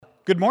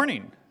Good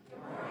morning.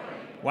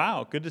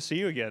 Wow, good to see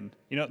you again.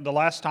 You know, the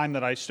last time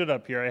that I stood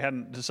up here, I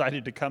hadn't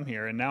decided to come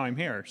here, and now I'm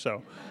here,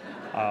 so,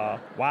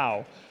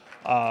 wow.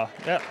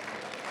 Yeah.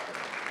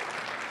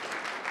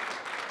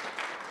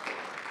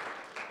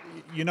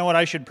 You know what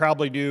I should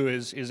probably do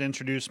is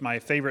introduce my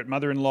favorite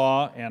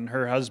mother-in-law and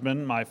her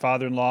husband, my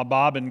father-in-law,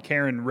 Bob and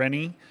Karen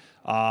Rennie,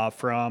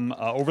 from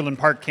Overland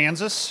Park,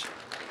 Kansas.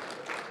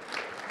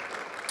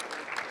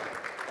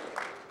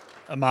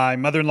 My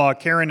mother-in-law,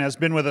 Karen, has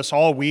been with us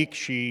all week.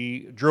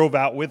 She drove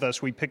out with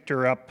us. We picked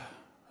her up,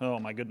 oh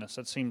my goodness,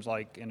 that seems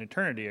like an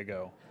eternity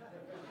ago.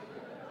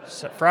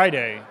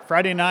 Friday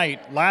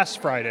night,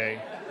 last Friday,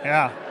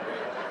 yeah.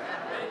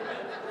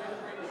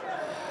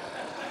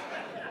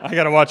 I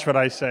got to watch what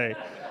I say.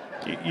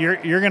 You're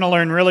going to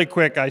learn really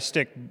quick. I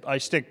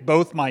stick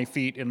both my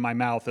feet in my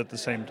mouth at the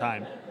same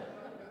time.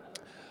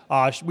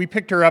 We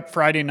picked her up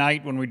Friday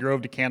night when we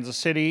drove to Kansas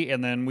City,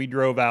 and then we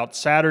drove out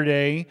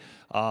Saturday,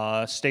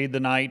 stayed the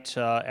night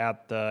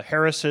at the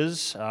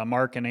Harris's.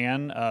 Mark and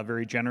Ann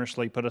very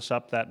generously put us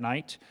up that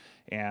night,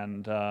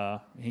 and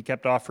he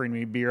kept offering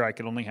me beer. I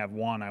could only have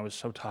one. I was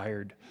so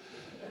tired.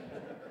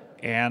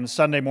 And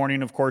Sunday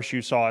morning, of course,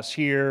 you saw us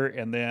here,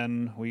 and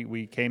then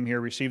we came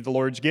here, received the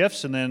Lord's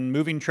gifts, and then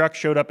moving truck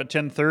showed up at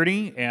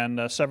 10:30,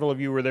 and several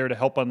of you were there to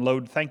help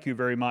unload. Thank you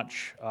very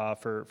much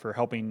for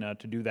helping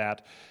to do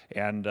that.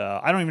 And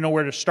I don't even know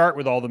where to start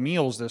with all the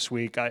meals this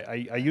week.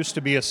 I used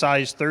to be a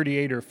size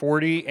 38 or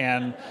 40,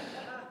 and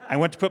I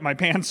went to put my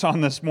pants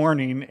on this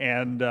morning,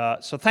 and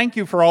so thank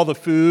you for all the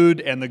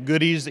food and the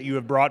goodies that you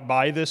have brought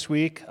by this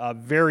week.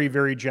 Very,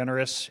 very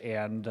generous,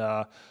 and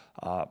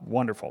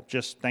wonderful.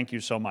 Just thank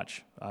you so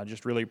much.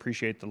 Just really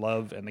appreciate the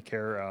love and the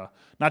care,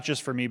 not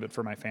just for me, but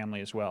for my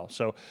family as well.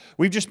 So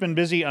we've just been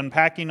busy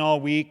unpacking all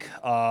week.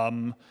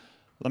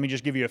 Let me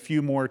just give you a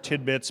few more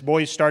tidbits.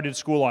 Boys started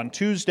school on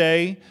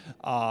Tuesday.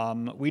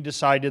 We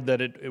decided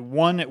that it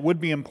would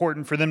be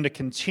important for them to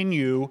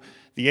continue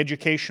the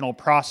educational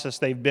process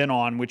they've been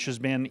on, which has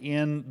been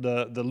in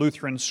the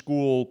Lutheran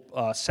school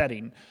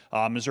setting,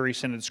 Missouri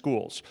Synod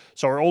Schools.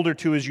 So our older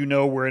two, as you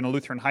know, were in a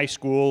Lutheran high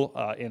school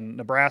in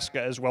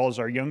Nebraska, as well as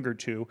our younger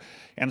two.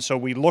 And so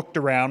we looked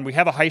around. We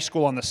have a high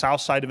school on the south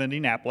side of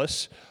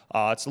Indianapolis.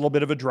 It's a little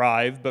bit of a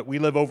drive, but we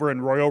live over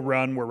in Royal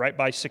Run. We're right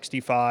by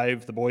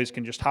 65. The boys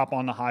can just hop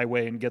on the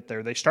highway and get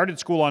there. They started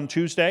school on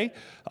Tuesday,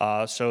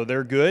 so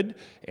they're good,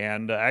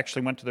 and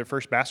actually went to their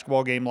first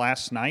basketball game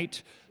last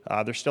night.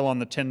 They're still on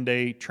the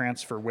 10-day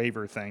transfer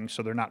waiver thing,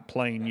 so they're not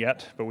playing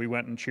yet, but we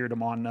went and cheered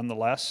them on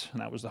nonetheless, and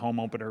that was the home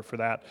opener for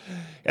that.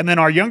 And then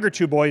our younger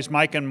two boys,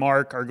 Mike and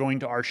Mark, are going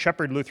to our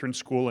Shepherd Lutheran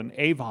School in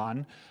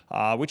Avon,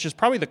 which is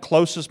probably the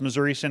closest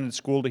Missouri Synod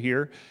school to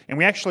here, and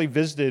we actually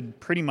visited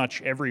pretty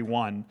much every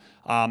one.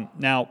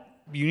 Now,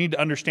 you need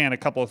to understand a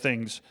couple of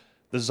things.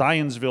 The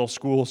Zionsville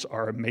schools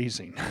are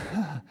amazing.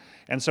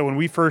 And so when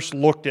we first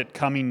looked at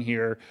coming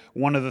here,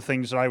 one of the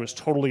things that I was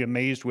totally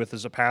amazed with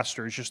as a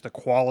pastor is just the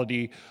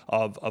quality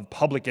of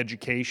public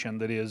education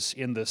that is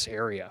in this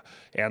area.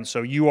 And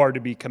so you are to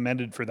be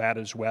commended for that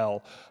as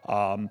well.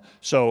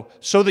 So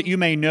that you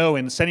may know,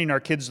 in sending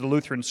our kids to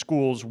Lutheran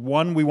schools,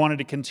 one, we wanted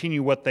to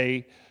continue what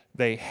they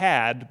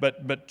had,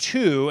 but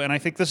two, and I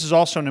think this is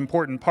also an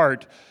important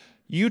part,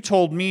 you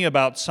told me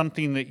about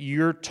something that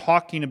you're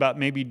talking about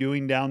maybe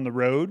doing down the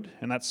road,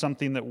 and that's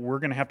something that we're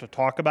going to have to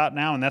talk about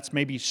now, and that's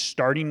maybe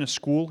starting a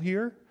school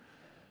here,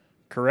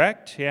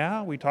 correct?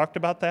 Yeah, we talked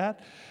about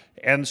that.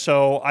 And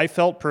so I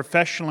felt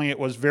professionally it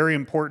was very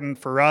important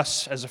for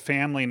us as a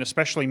family, and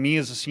especially me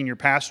as a senior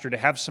pastor, to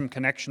have some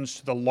connections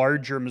to the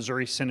larger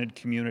Missouri Synod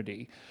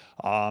community.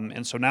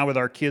 And so now with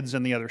our kids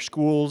in the other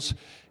schools,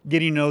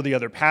 getting to know the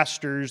other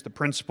pastors, the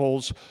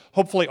principals,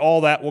 hopefully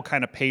all that will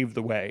kind of pave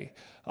the way.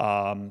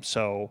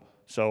 So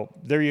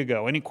there you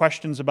go. Any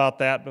questions about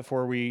that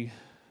before we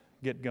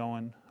get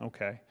going?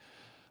 Okay.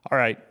 All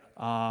right.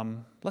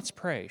 Let's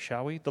pray,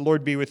 shall we? The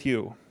Lord be with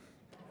you.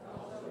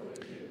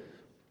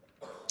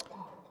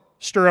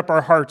 Stir up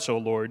our hearts, O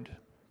Lord,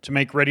 to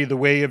make ready the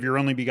way of your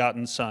only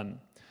begotten Son,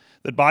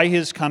 that by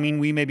his coming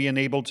we may be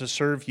enabled to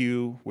serve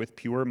you with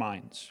pure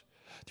minds.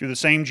 Through the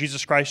same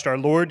Jesus Christ our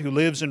Lord, who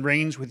lives and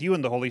reigns with you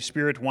in the Holy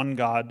Spirit, one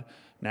God,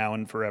 now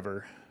and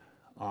forever.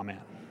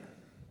 Amen.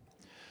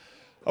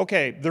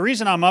 Okay, the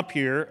reason I'm up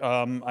here,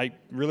 I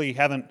really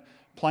haven't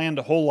planned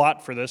a whole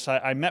lot for this.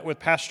 I met with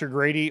Pastor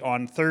Grady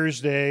on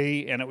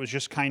Thursday, and it was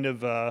just kind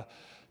of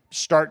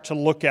start to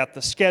look at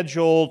the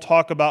schedule,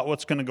 talk about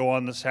what's going to go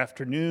on this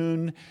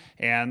afternoon,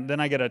 and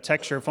then I get a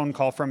text or a phone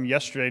call from him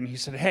yesterday, and he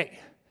said, hey,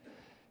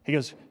 he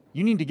goes,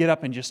 you need to get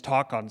up and just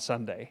talk on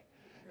Sunday.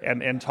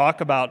 And talk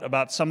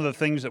about some of the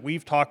things that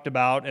we've talked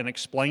about and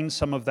explain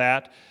some of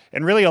that.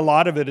 And really a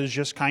lot of it is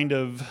just kind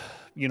of,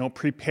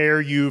 prepare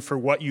you for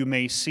what you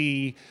may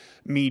see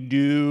me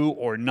do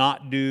or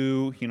not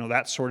do,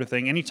 that sort of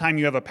thing. Anytime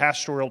you have a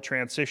pastoral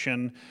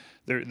transition,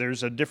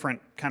 there's a different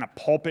kind of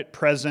pulpit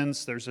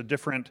presence. There's a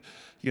different,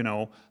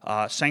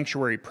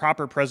 sanctuary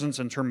proper presence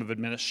in terms of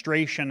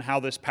administration,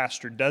 how this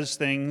pastor does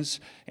things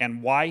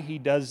and why he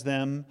does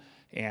them.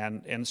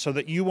 And so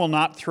that you will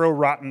not throw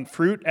rotten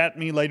fruit at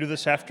me later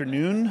this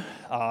afternoon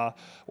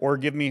or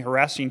give me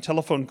harassing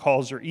telephone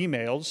calls or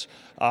emails,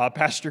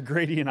 Pastor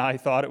Grady and I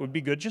thought it would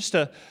be good just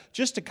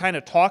to kind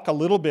of talk a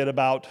little bit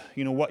about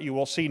what you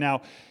will see.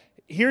 Now,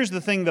 here's the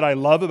thing that I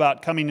love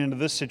about coming into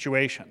this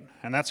situation,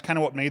 and that's kind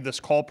of what made this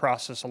call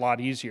process a lot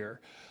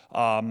easier.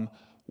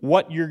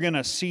 What you're going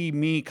to see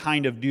me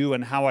kind of do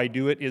and how I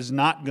do it is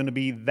not going to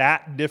be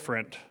that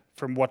different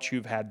from what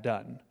you've had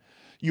done.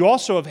 You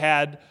also have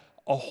had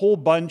a whole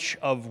bunch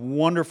of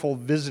wonderful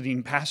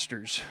visiting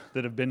pastors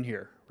that have been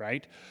here,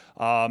 right?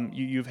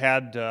 You've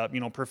had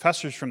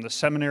professors from the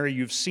seminary.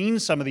 You've seen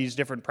some of these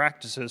different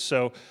practices.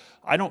 So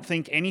I don't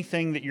think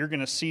anything that you're going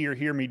to see or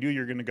hear me do,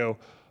 you're going to go,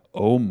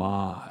 oh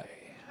my,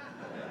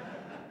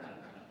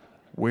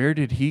 where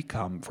did he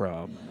come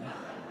from?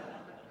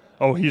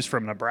 Oh, he's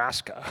from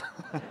Nebraska.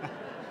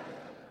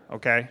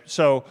 Okay,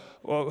 so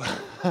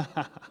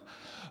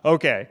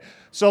okay.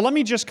 So let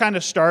me just kind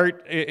of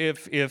start,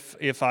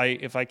 if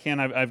I can.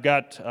 I've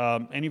got,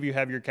 any of you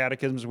have your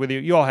catechisms with you?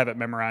 You all have it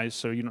memorized,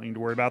 so you don't need to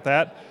worry about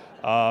that.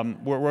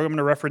 We're going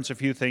to reference a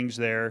few things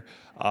there.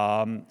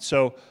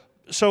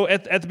 So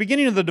at the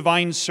beginning of the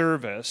divine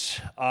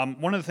service,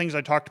 one of the things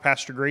I talked to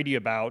Pastor Grady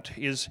about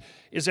is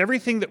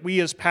everything that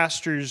we as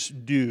pastors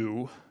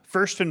do,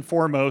 first and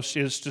foremost,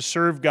 is to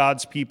serve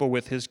God's people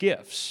with His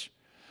gifts.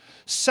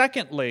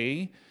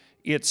 Secondly,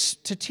 it's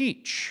to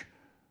teach.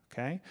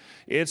 Okay,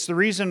 it's the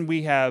reason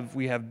we have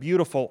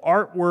beautiful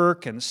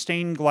artwork and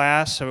stained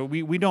glass. So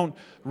we don't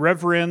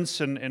reverence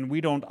and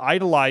we don't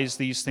idolize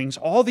these things.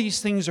 All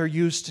these things are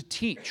used to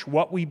teach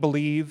what we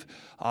believe,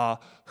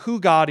 who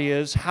God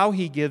is, how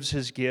He gives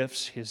His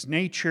gifts, His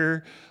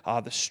nature,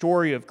 the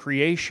story of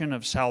creation,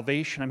 of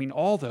salvation. I mean,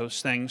 all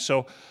those things.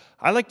 So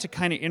I like to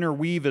kind of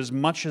interweave as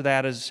much of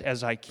that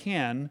as I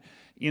can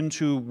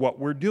into what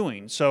we're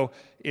doing. So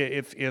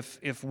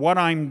if what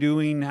I'm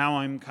doing, how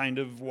I'm kind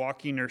of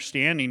walking or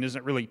standing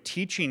isn't really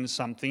teaching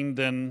something,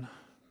 then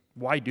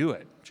why do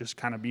it? Just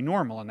kind of be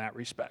normal in that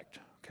respect,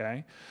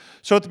 okay?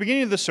 So at the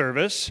beginning of the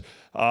service,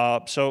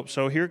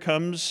 so here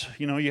comes,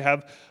 you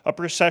have a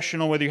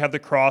processional, whether you have the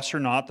cross or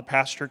not, the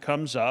pastor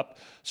comes up.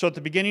 So at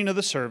the beginning of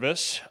the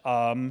service,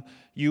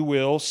 you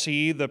will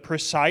see the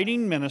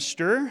presiding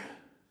minister.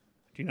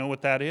 Do you know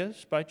what that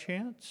is by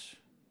chance?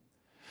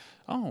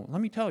 Oh, let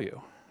me tell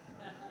you.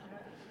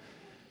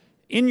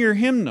 In your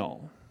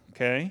hymnal,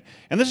 okay,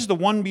 and this is the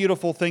one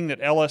beautiful thing that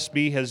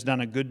LSB has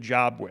done a good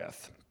job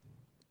with.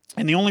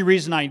 And the only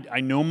reason I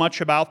know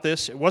much about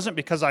this, it wasn't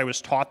because I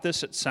was taught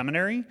this at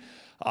seminary,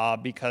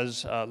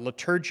 because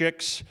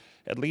liturgics,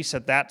 at least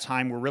at that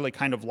time, were really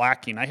kind of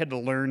lacking. I had to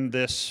learn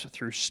this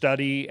through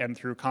study and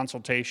through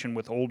consultation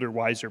with older,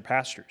 wiser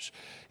pastors.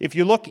 If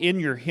you look in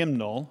your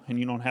hymnal, and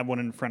you don't have one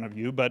in front of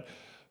you, but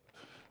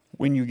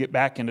when you get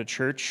back into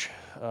church,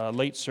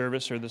 late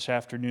service or this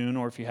afternoon,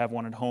 or if you have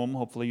one at home,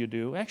 hopefully you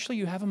do. Actually,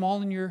 you have them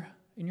all in your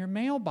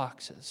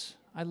mailboxes.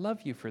 I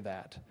love you for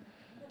that.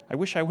 I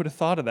wish I would have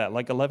thought of that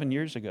like 11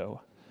 years ago.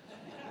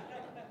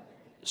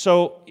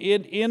 So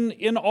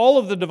in all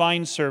of the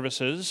divine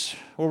services,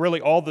 well,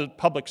 really all the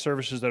public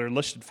services that are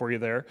listed for you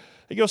there,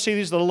 you'll see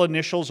these little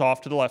initials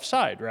off to the left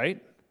side, right?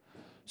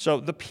 So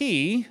the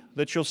P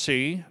that you'll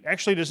see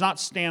actually does not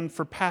stand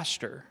for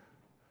pastor.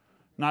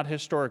 Not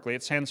historically.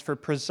 It stands for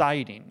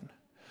presiding.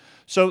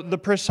 So the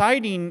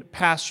presiding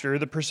pastor,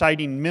 the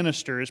presiding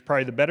minister is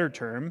probably the better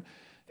term.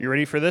 You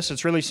ready for this?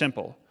 It's really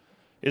simple.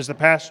 Is the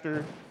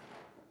pastor,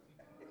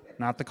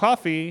 not the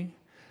coffee.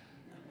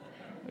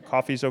 The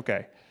coffee's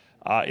okay.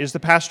 Is the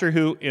pastor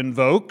who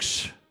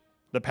invokes,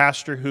 the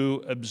pastor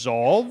who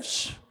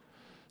absolves,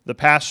 the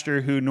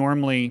pastor who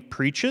normally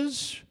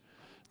preaches,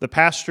 the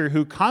pastor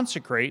who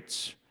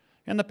consecrates,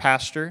 and the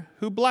pastor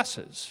who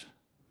blesses.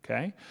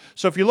 Okay?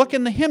 So if you look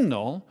in the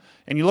hymnal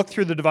and you look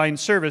through the divine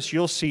service,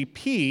 you'll see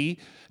P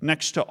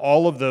next to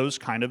all of those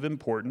kind of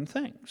important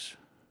things.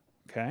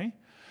 Okay?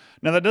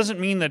 Now that doesn't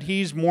mean that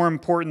he's more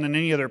important than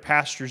any other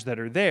pastors that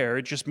are there.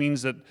 It just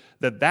means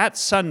that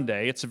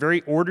Sunday, it's a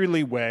very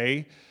orderly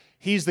way,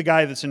 he's the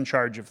guy that's in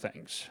charge of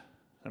things.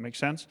 That makes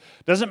sense?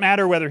 Doesn't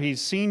matter whether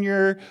he's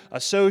senior,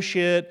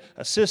 associate,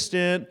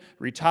 assistant,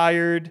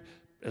 retired,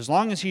 as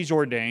long as he's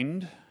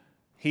ordained,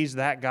 he's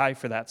that guy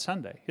for that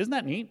Sunday. Isn't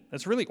that neat?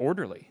 That's really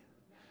orderly.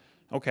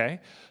 Okay,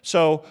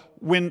 so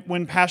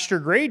when Pastor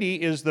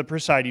Grady is the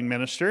presiding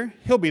minister,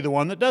 he'll be the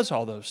one that does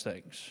all those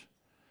things.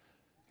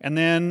 And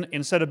then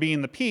instead of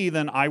being the P,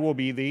 then I will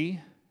be the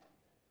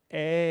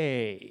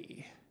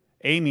A.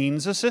 A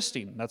means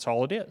assisting. That's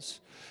all it is.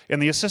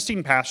 And the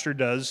assisting pastor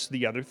does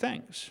the other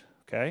things.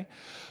 Okay?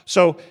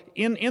 So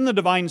in the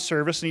divine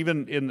service, and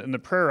even in the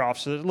prayer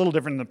offices, it's a little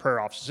different in the prayer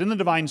offices. In the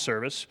divine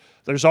service,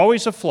 there's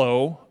always a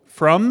flow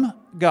from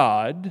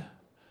God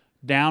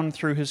down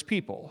through His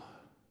people.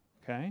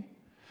 Okay?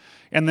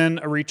 And then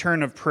a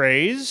return of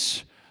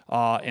praise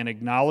and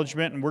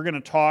acknowledgement. And we're going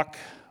to talk,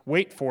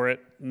 wait for it,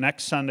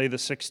 next Sunday the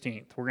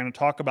 16th. We're going to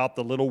talk about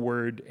the little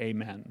word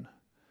amen.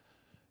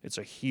 It's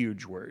a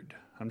huge word.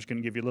 I'm just going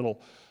to give you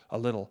a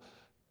little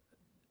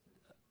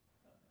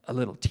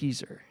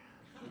teaser.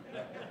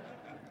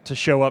 to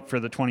show up for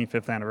the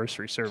 25th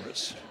anniversary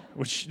service,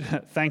 which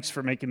thanks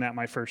for making that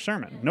my first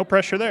sermon. No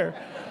pressure there.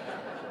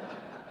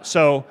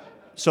 So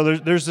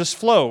there's this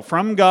flow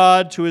from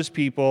God to his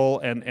people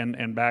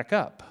and back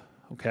up,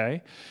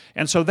 okay?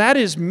 And so that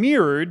is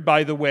mirrored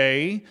by the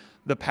way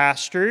the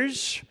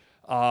pastors,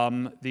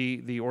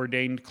 the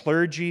ordained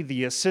clergy,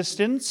 the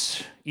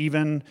assistants,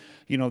 even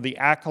the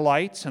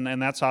acolytes,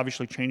 and that's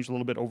obviously changed a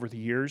little bit over the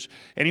years.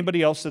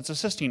 Anybody else that's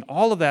assisting,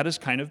 all of that is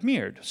kind of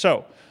mirrored.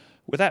 So,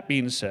 with that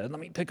being said, let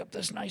me pick up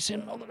this nice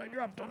hymnal that I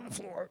dropped on the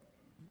floor.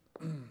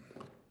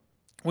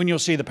 When you'll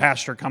see the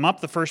pastor come up,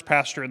 the first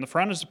pastor in the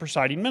front is the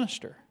presiding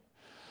minister.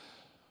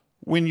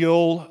 When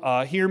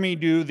you'll hear me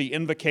do the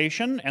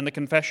invocation and the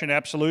confession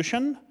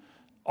absolution,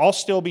 I'll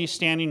still be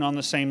standing on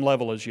the same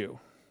level as you.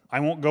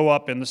 I won't go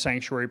up in the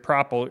sanctuary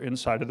proper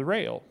inside of the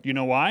rail. Do you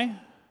know why?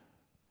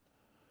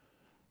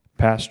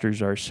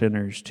 Pastors are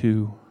sinners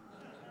too.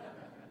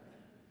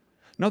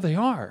 No, they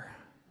are.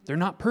 They're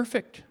not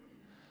perfect.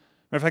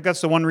 Matter of fact,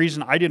 that's the one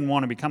reason I didn't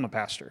want to become a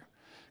pastor.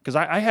 Because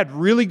I had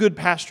really good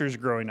pastors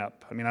growing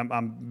up. I mean,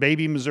 I'm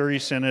baby Missouri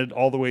Synod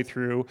all the way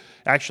through.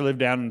 Actually lived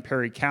down in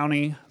Perry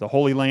County, the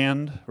Holy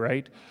Land,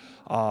 right?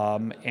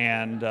 And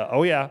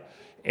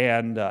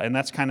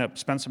that's kind of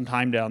spent some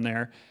time down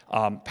there.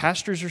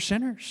 Pastors are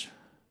sinners.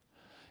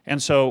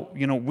 And so,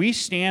 we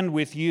stand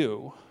with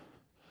you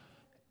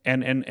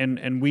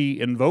and we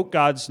invoke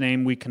God's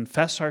name, we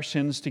confess our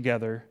sins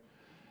together,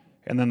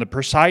 and then the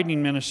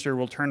presiding minister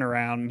will turn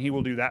around and he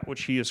will do that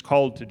which he is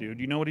called to do.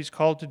 Do you know what he's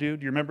called to do?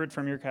 Do you remember it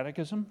from your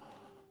catechism?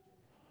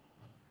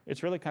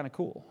 It's really kind of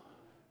cool.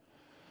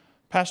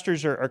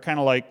 Pastors are kind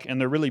of like,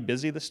 and they're really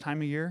busy this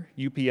time of year,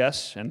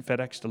 UPS and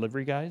FedEx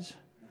delivery guys.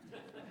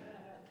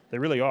 They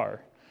really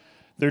are.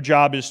 Their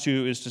job is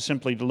to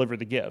simply deliver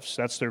the gifts.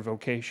 That's their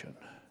vocation.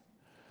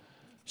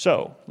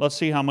 So, let's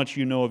see how much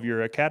you know of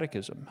your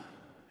catechism.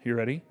 You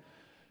ready?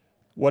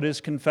 What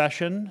is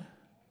confession?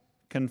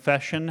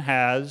 Confession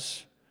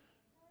has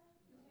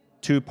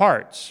two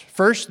parts.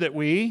 First, that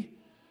we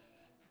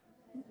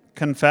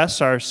confess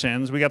our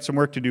sins. We got some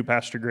work to do,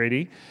 Pastor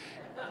Grady.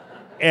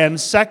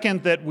 And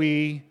second, that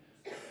we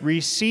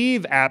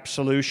receive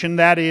absolution,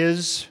 that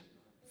is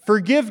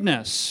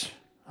forgiveness.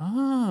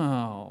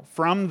 Oh,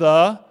 from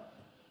the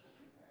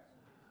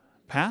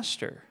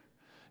pastor,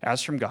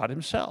 as from God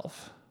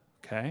himself.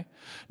 Okay?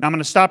 Now I'm going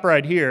to stop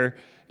right here,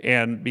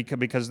 and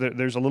because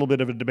there's a little bit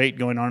of a debate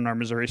going on in our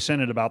Missouri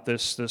Synod about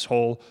this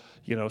whole,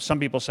 some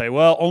people say,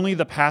 well, only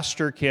the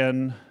pastor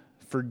can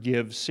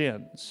forgive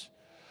sins.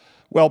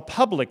 Well,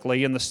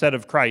 publicly, in the stead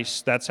of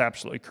Christ, that's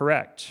absolutely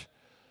correct.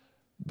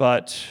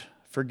 But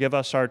forgive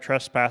us our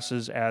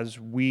trespasses as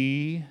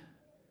we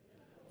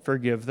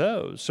forgive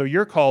those. So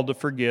you're called to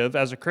forgive,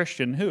 as a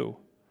Christian, who?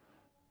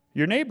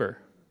 Your neighbor.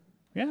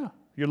 Yeah,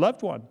 your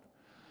loved one.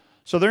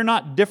 So they're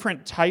not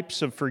different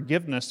types of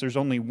forgiveness. There's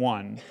only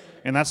one.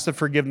 And that's the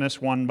forgiveness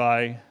won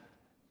by,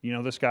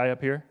 this guy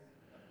up here?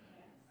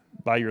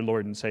 By your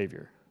Lord and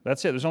Savior.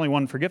 That's it. There's only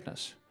one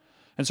forgiveness.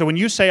 And so when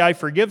you say, I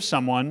forgive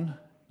someone,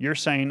 you're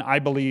saying, I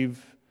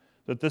believe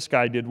that this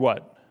guy did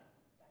what?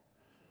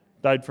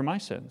 Died for my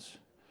sins.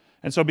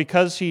 And so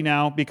because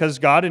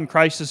God in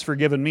Christ has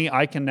forgiven me,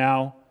 I can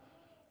now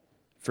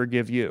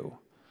forgive you.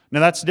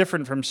 Now that's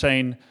different from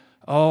saying,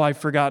 oh, I've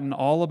forgotten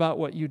all about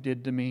what you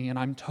did to me, and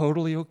I'm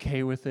totally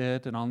okay with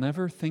it, and I'll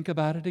never think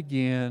about it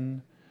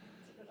again.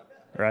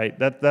 Right?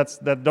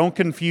 That don't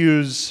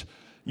confuse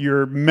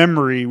your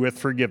memory with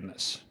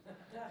forgiveness.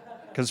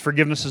 Because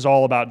forgiveness is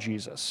all about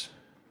Jesus.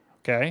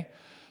 Okay?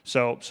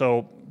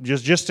 So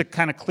just to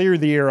kind of clear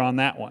the air on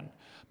that one.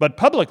 But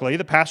publicly,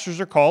 the pastors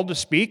are called to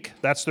speak.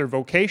 That's their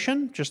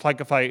vocation. Just like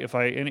if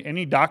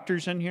any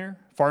doctors in here,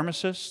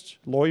 pharmacists,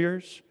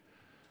 lawyers,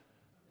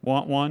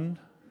 want one,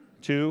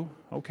 two,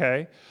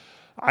 okay.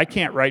 I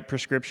can't write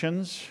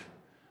prescriptions,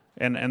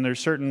 and there's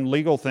certain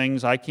legal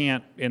things I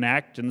can't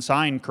enact and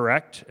sign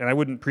correct, and I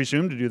wouldn't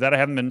presume to do that. I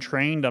haven't been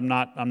trained. I'm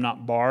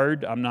not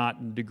barred. I'm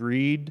not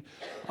degreed,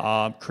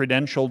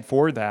 credentialed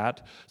for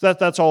that. So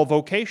that's all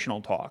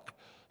vocational talk.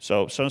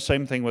 So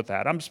same thing with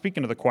that. I'm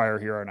speaking to the choir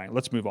here, aren't I?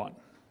 Let's move on.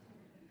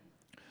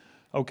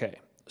 Okay.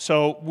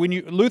 So when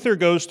Luther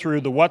goes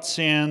through the what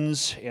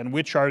sins and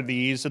which are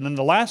these, and then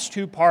the last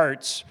two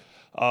parts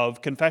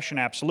of confession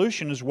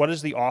absolution is what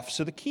is the office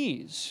of the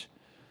keys.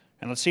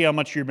 And let's see how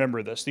much you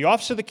remember this. The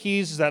office of the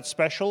keys is that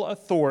special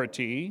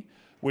authority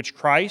which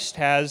Christ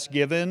has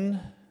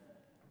given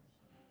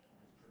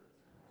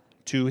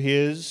to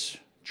his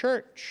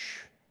church.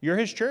 You're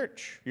his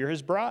church. You're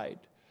his bride.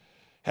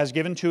 Has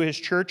given to his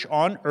church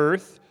on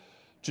earth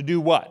to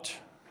do what?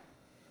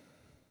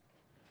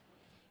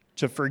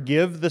 To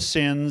forgive the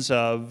sins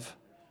of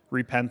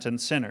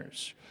repentant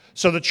sinners.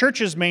 So the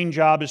church's main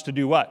job is to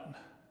do what?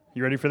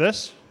 You ready for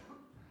this?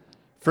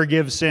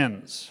 Forgive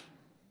sins.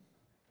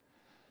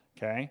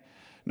 Okay?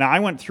 Now, I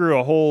went through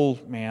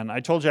I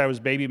told you I was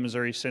baby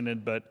Missouri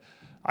Synod, but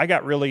I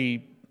got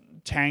really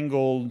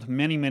tangled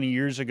many, many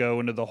years ago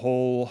into the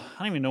whole, I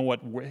don't even know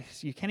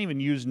you can't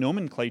even use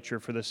nomenclature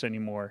for this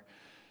anymore.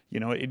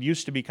 It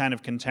used to be kind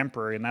of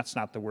contemporary, and that's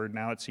not the word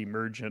now. It's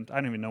emergent. I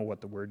don't even know what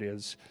the word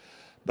is.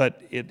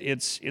 But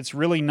it's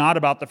really not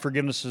about the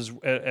forgiveness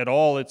at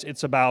all.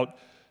 It's about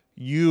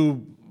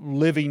you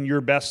living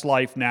your best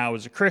life now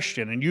as a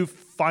Christian, and you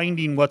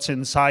finding what's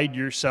inside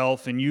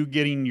yourself, and you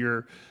getting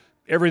your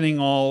everything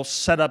all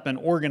set up and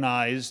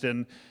organized.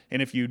 And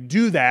if you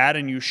do that,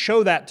 and you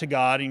show that to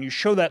God, and you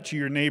show that to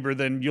your neighbor,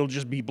 then you'll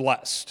just be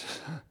blessed,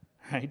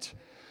 right?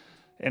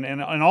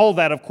 And all of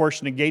that, of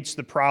course, negates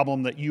the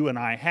problem that you and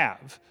I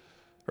have,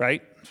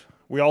 right?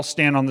 We all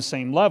stand on the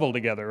same level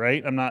together,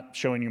 right? I'm not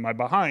showing you my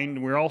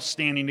behind. We're all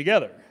standing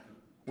together.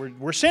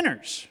 We're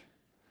sinners.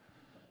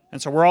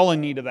 And so we're all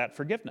in need of that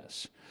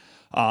forgiveness.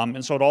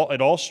 And so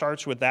it all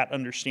starts with that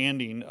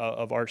understanding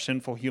of our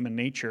sinful human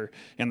nature.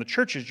 And the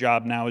church's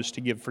job now is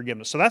to give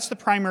forgiveness. So that's the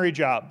primary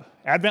job.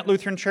 Advent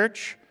Lutheran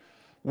Church,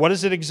 what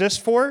does it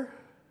exist for?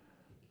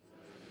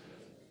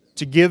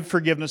 To give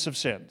forgiveness of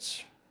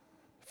sins.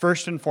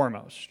 First and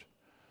foremost,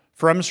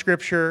 from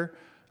Scripture,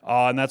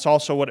 and that's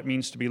also what it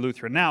means to be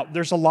Lutheran. Now,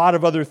 there's a lot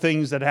of other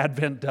things that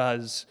Advent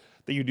does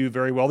that you do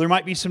very well. There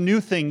might be some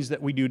new things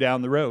that we do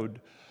down the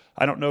road.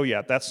 I don't know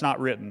yet. That's not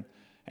written.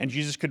 And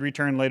Jesus could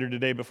return later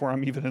today before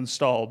I'm even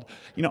installed.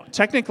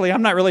 Technically,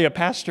 I'm not really a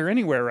pastor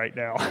anywhere right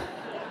now.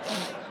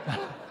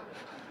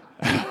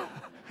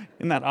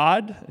 Isn't that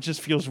odd? It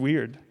just feels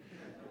weird.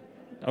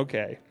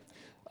 Okay.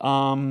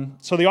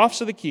 So the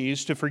office of the key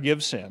is to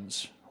forgive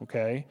sins,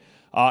 okay?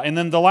 And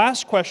then the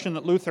last question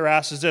that Luther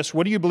asks is this: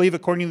 what do you believe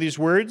according to these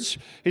words?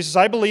 He says,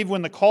 I believe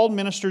when the called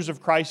ministers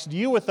of Christ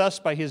deal with us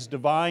by his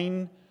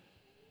divine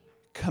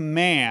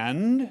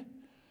command.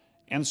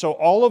 And so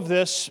all of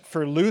this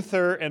for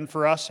Luther and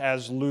for us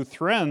as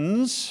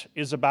Lutherans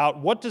is about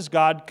what does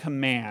God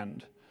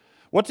command?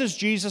 What does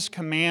Jesus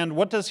command?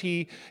 What does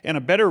he, and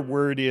a better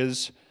word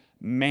is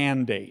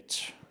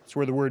mandate. It's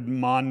where the word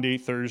Maundy,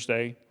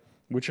 Thursday,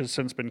 which has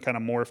since been kind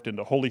of morphed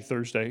into Holy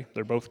Thursday.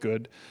 They're both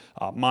good.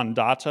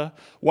 Mandata.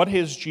 What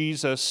has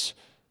Jesus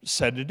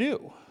said to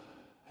do?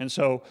 And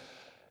so,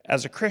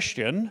 as a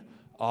Christian,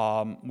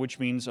 which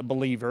means a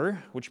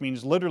believer, which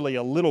means literally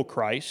a little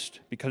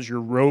Christ, because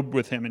you're robed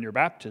with him in your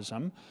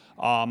baptism,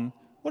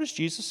 what does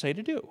Jesus say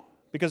to do?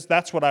 Because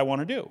that's what I want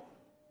to do,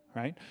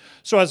 right?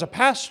 So as a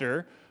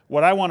pastor,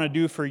 what I want to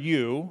do for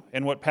you,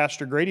 and what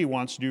Pastor Grady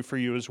wants to do for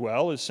you as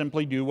well, is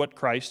simply do what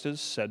Christ has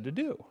said to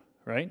do,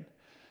 right?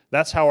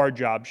 That's how our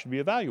job should be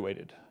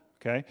evaluated,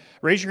 okay?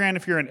 Raise your hand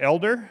if you're an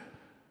elder.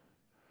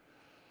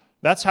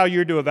 That's how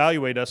you're to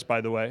evaluate us,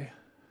 by the way.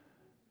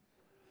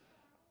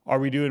 Are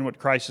we doing what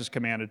Christ has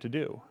commanded to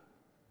do?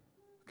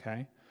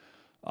 Okay?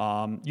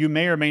 You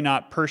may or may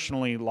not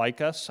personally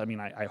like us. I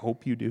mean, I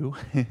hope you do.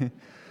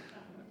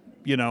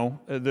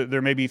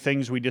 There may be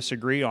things we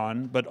disagree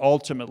on, but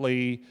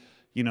ultimately,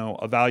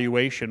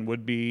 evaluation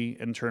would be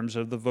in terms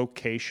of the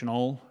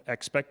vocational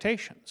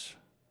expectations.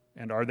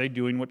 And are they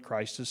doing what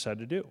Christ has said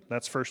to do?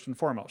 That's first and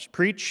foremost.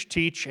 Preach,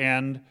 teach,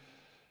 and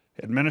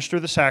administer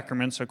the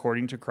sacraments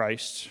according to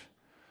Christ's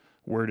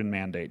word and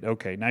mandate.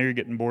 Okay, now you're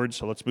getting bored,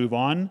 so let's move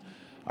on.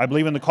 I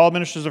believe in the called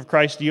ministers of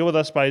Christ deal with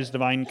us by his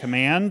divine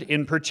command,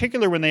 in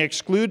particular when they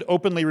exclude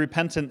openly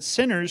repentant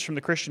sinners from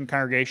the Christian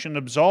congregation,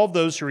 absolve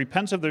those who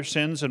repent of their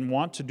sins and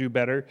want to do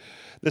better.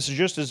 This is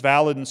just as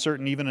valid and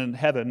certain even in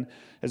heaven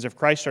as if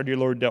Christ our dear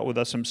Lord dealt with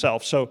us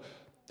himself. So,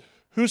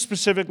 who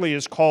specifically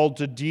is called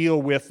to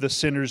deal with the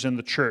sinners in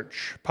the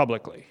church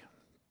publicly?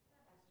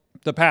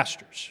 The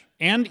pastors.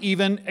 And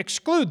even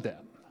exclude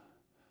them.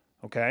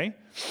 Okay?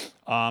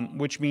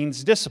 Which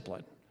means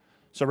discipline.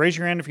 So raise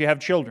your hand if you have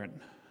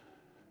children.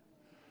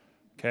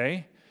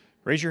 Okay?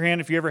 Raise your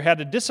hand if you ever had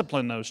to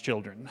discipline those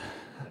children.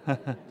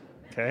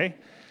 Okay?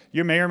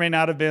 You may or may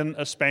not have been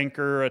a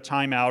spanker, a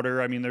timeouter.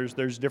 I mean,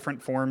 there's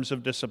different forms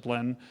of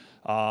discipline.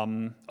 You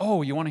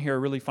want to hear a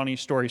really funny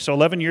story? So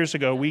 11 years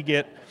ago, we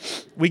get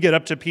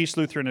up to Peace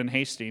Lutheran in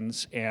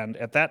Hastings, and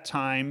at that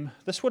time,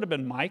 this would have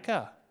been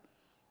Micah,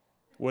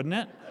 wouldn't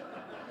it?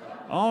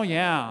 Oh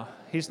yeah,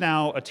 he's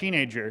now a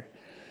teenager,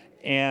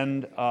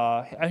 and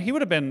he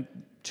would have been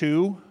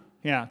 2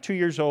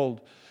 years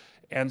old.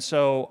 And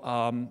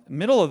so,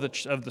 middle of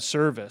the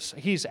service,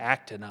 he's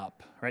acting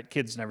up, right?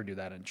 Kids never do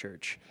that in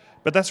church,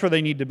 but that's where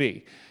they need to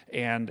be.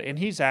 And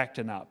he's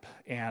acting up,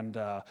 and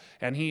I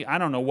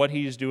don't know what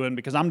he's doing,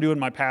 because I'm doing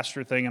my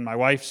pastor thing, and my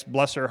wife,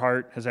 bless her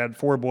heart, has had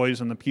 4 boys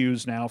in the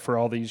pews now for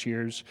all these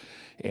years,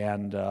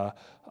 and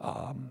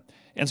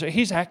so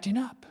he's acting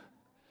up.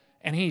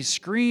 And he's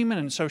screaming,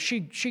 and so she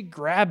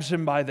grabs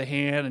him by the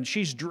hand, and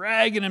she's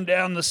dragging him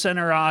down the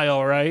center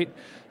aisle, right?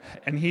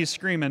 And he's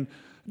screaming,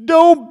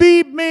 "Don't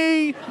beat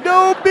me!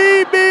 Don't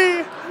beat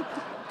me!"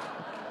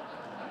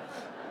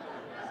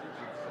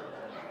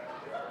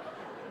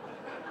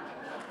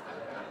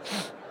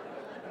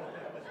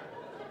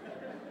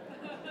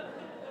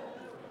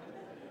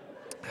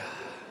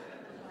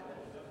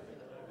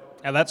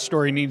 Now that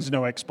story needs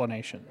no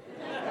explanation.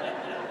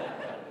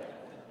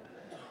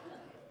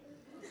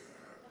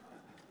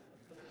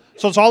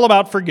 So it's all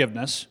about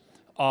forgiveness.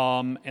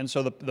 And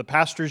so the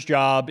pastor's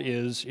job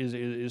is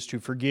to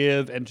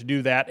forgive and to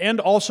do that, and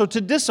also to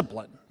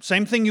discipline.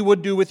 Same thing you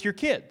would do with your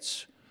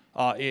kids,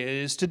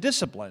 is to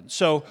discipline.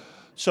 So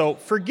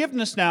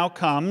forgiveness now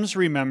comes,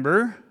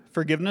 remember,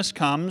 forgiveness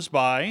comes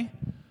by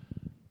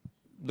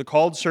the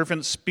called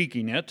servant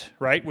speaking it,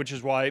 right? Which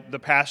is why the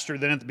pastor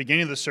then at the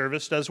beginning of the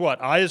service does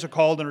what? I, as a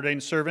called and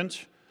ordained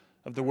servant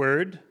of the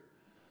Word,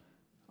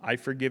 I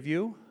forgive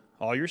you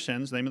all your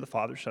sins in the name of the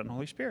Father, Son, and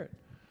Holy Spirit.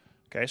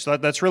 Okay, so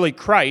that's really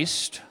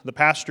Christ. The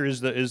pastor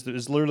is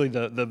literally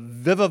the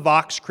viva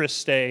vox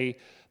Christe,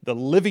 the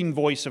living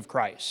voice of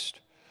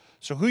Christ.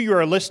 So who you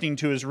are listening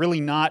to is really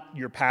not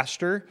your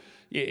pastor.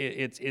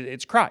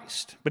 It's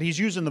Christ. But he's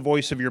using the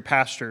voice of your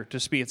pastor to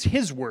speak. It's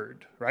his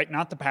word, right?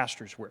 Not the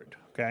pastor's word.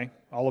 Okay?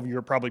 All of you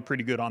are probably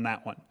pretty good on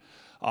that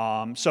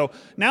one. So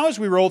now as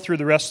we roll through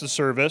the rest of the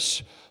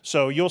service,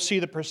 so you'll see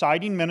the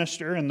presiding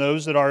minister and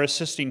those that are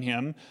assisting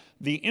him.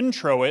 The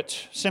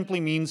introit simply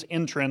means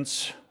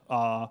entrance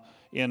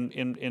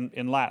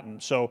in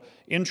Latin. So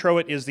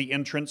introit is the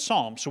entrance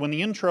psalm. So when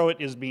the introit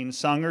is being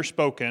sung or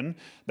spoken,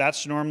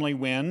 that's normally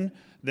when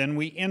then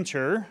we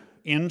enter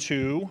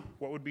into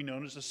what would be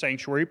known as the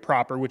sanctuary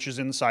proper, which is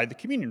inside the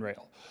communion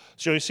rail.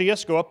 So you see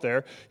us go up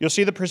there. You'll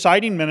see the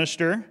presiding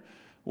minister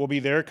will be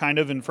there kind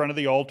of in front of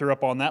the altar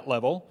up on that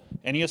level.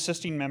 Any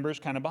assisting members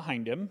kind of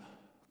behind him.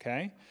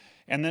 Okay?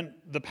 And then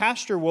the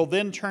pastor will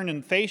then turn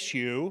and face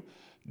you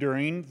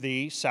during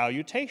the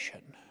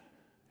salutation.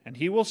 And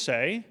he will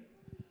say,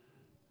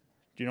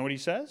 do you know what he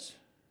says?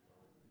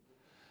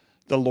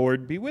 The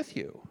Lord be with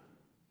you.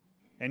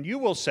 And you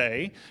will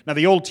say, now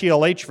the old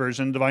TLH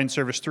version, Divine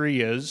Service 3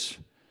 is,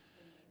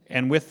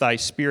 and with thy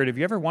Spirit. Have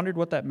you ever wondered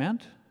what that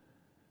meant?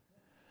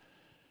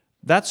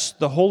 That's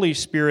the Holy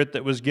Spirit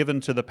that was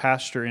given to the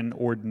pastor in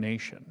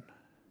ordination.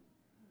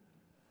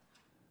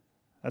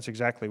 That's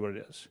exactly what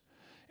it is.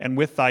 And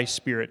with thy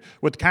Spirit.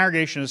 What the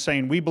congregation is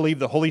saying, we believe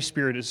the Holy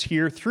Spirit is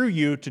here through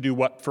you to do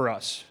what for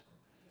us?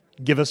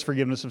 Give us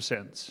forgiveness of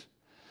sins.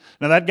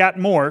 Now that got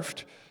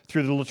morphed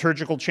through the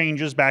liturgical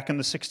changes back in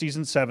the 60s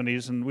and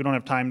 70s, and we don't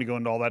have time to go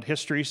into all that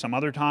history some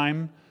other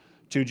time,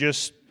 to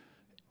just,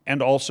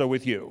 and also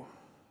with you.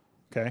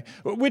 Okay?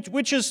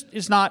 Which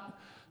is not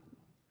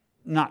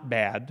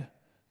bad,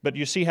 but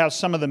you see how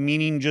some of the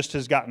meaning just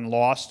has gotten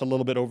lost a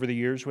little bit over the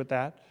years with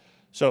that?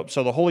 So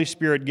the Holy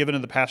Spirit given to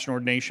the pastor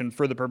ordination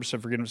for the purpose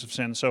of forgiveness of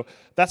sins. So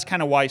that's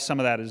kind of why some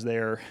of that is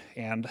there.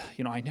 And,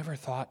 I never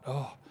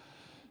thought,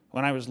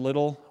 when I was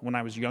little, when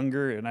I was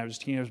younger, and I was a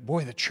teenager,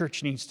 boy, the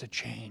church needs to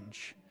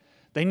change.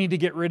 They need to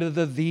get rid of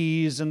the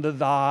these and the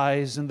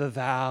thys and the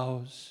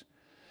thous.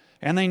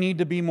 And they need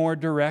to be more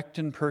direct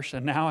in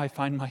person. Now I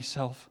find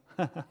myself,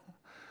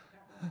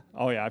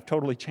 I've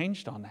totally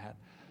changed on that.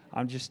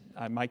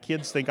 My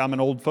kids think I'm an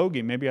old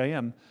fogey. Maybe I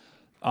am.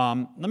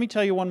 Let me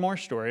tell you one more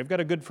story. I've got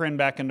a good friend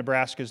back in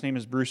Nebraska. His name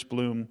is Bruce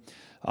Bloom.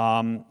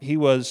 He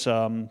was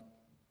a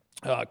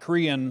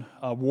Korean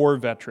war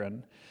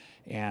veteran,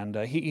 and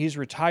he's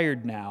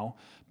retired now,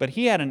 but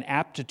he had an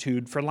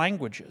aptitude for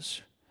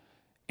languages.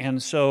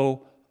 And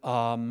so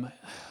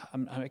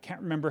I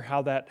can't remember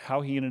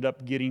how he ended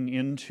up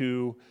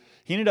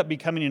he ended up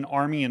becoming an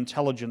Army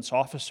intelligence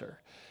officer.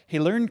 He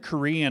learned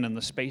Korean in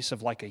the space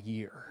of like a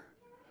year.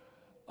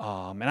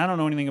 And I don't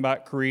know anything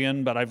about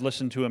Korean, but I've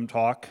listened to him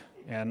talk,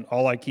 and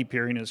all I keep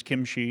hearing is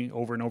kimchi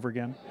over and over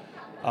again.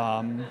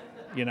 And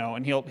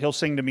he'll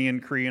sing to me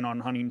in Korean on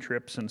hunting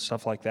trips and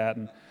stuff like that,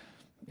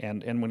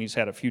 and when he's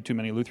had a few too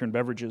many Lutheran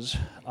beverages.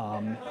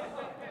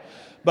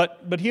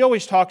 But he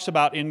always talks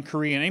about in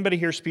Korean. Anybody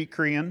here speak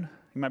Korean?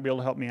 You might be able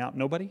to help me out.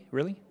 Nobody?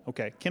 Really?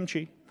 Okay,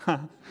 kimchi.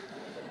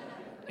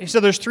 He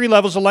said there's 3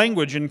 levels of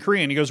language in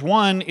Korean. He goes,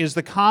 one is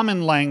the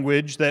common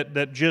language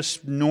that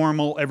just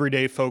normal,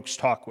 everyday folks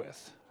talk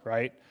with,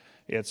 right?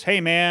 It's,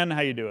 hey man,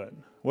 how you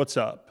doing? What's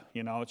up?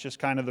 It's just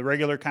kind of the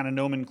regular kind of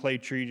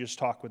nomenclature. You just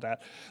talk with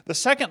that. The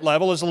second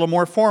level is a little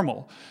more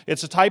formal.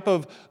 It's a type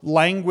of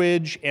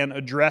language and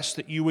address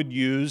that you would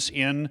use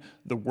in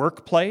the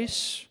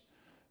workplace,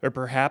 or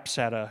perhaps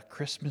at a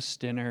Christmas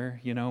dinner,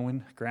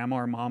 when grandma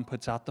or mom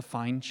puts out the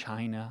fine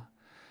china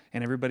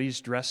and everybody's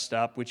dressed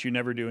up, which you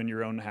never do in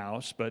your own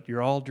house, but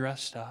you're all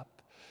dressed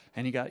up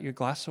and you got your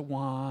glass of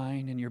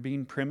wine and you're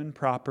being prim and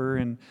proper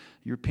and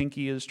your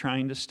pinky is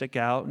trying to stick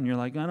out and you're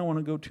like, I don't want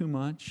to go too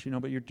much,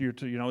 but you're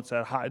it's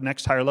that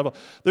next higher level.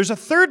 There's a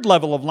third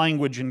level of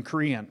language in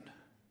Korean,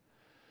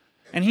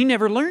 and he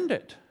never learned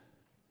it.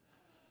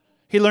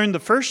 He learned the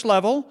first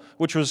level,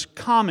 which was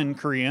common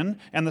Korean,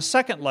 and the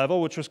second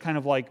level, which was kind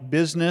of like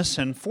business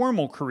and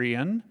formal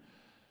Korean.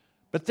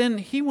 But then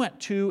he was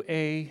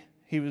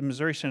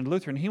Missouri Synod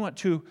Lutheran, he went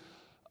to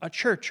a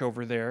church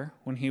over there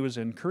when he was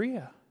in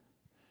Korea.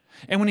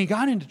 And when he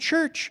got into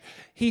church,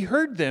 he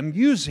heard them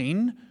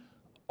using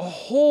a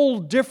whole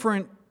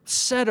different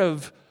set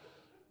of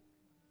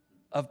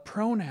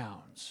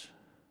pronouns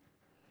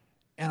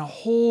and a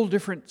whole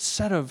different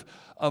set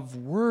of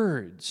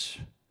words.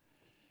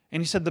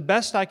 And he said, the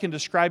best I can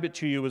describe it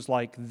to you is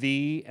like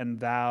thee and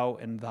thou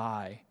and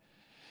thy.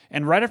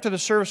 And right after the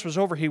service was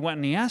over, he went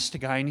and he asked a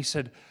guy, and he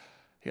said,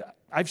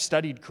 I've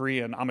studied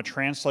Korean. I'm a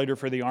translator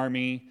for the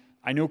Army.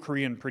 I know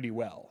Korean pretty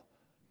well.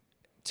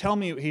 Tell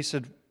me, he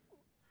said,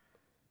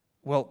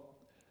 well,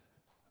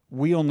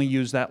 we only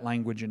use that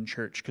language in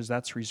church because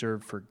that's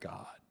reserved for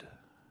God.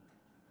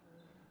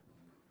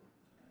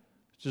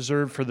 It's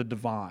reserved for the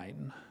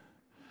divine.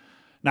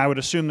 Now, I would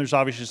assume there's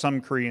obviously some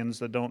Koreans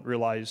that don't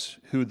realize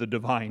who the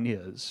divine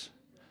is,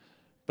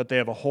 but they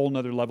have a whole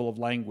nother level of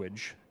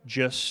language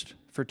just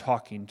for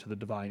talking to the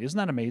divine. Isn't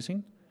that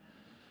amazing?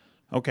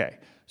 Okay,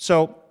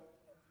 so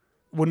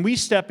when we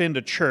step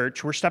into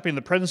church, we're stepping in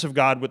the presence of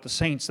God with the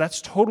saints.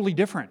 That's totally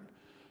different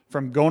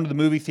from going to the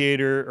movie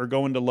theater or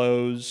going to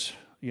Lowe's,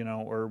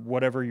 or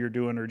whatever you're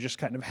doing, or just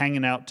kind of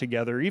hanging out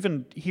together,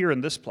 even here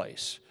in this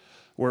place.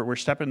 We're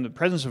stepping in the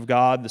presence of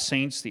God, the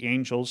saints, the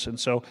angels, and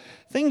so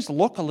things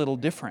look a little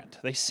different.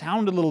 They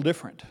sound a little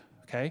different,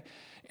 okay?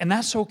 And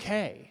that's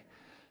okay.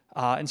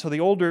 And so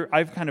the older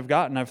I've kind of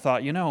gotten, I've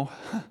thought,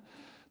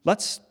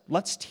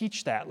 let's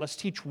teach that. Let's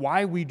teach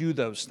why we do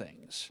those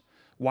things,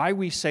 why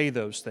we say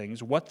those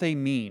things, what they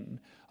mean.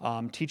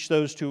 Teach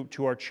those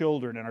to our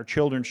children and our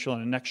children's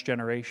children, the next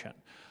generation.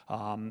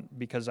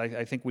 Because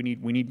I think we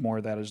need more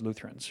of that as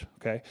Lutherans.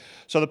 Okay,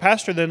 so the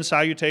pastor then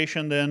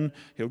salutation, then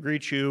he'll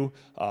greet you.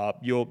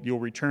 You'll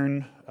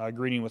return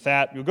greeting with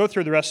that. You'll go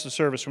through the rest of the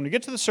service. When we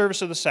get to the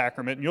service of the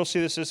sacrament, and you'll see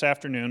this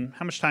afternoon.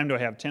 How much time do I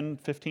have? 10,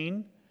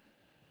 15?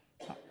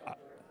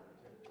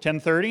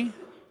 10:30?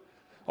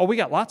 Oh, we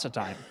got lots of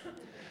time.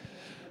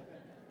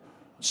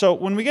 So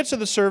when we get to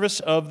the service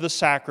of the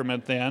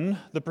sacrament, then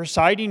the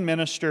presiding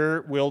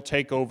minister will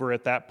take over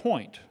at that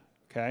point.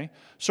 Okay,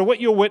 so what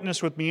you'll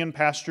witness with me and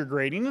Pastor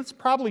Grady, and it's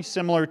probably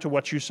similar to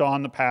what you saw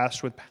in the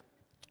past with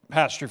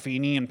Pastor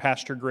Feeney and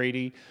Pastor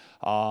Grady.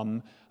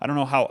 I don't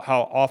know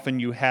how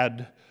often you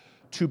had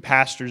two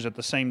pastors at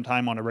the same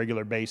time on a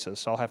regular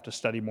basis. I'll have to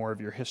study more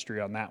of your history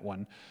on that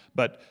one.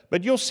 But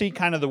you'll see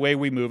kind of the way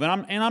we move.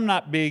 And I'm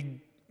not big,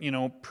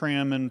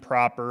 prim and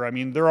proper. I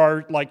mean, there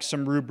are like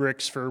some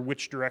rubrics for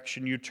which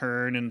direction you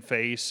turn and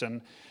face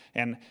and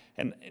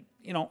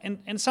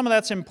some of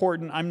that's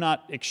important. I'm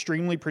not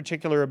extremely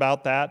particular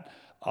about that,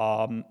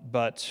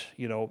 but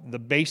the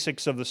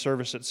basics of the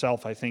service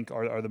itself, I think,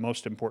 are the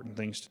most important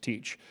things to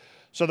teach.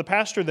 So the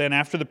pastor then,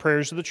 after the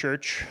prayers of the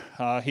church,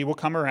 he will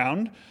come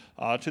around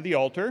to the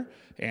altar,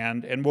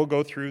 and we'll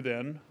go through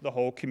then the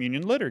whole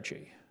communion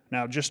liturgy.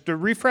 Now, just a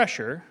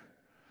refresher,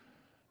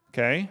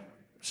 okay?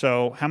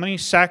 So how many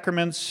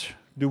sacraments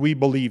do we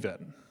believe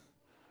in?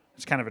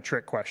 It's kind of a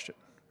trick question,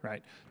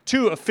 right?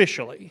 2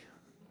 officially,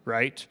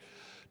 right?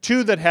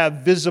 2 that have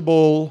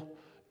visible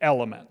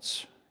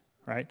elements,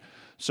 right?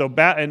 So,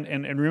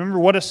 and remember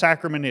what a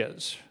sacrament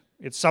is.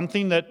 It's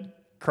something that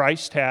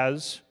Christ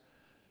has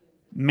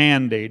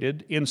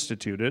mandated,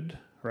 instituted,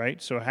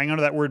 right? So hang on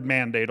to that word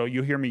mandate. Oh,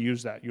 you'll hear me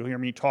use that. You'll hear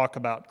me talk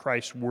about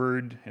Christ's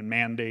word and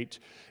mandate,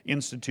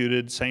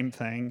 instituted, same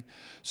thing.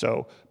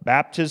 So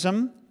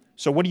baptism.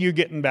 So what do you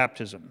get in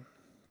baptism?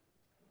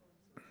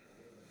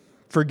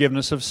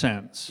 Forgiveness of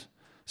sins.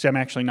 See, I'm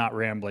actually not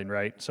rambling,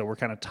 right? So we're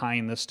kind of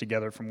tying this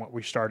together from what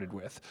we started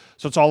with.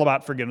 So it's all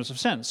about forgiveness of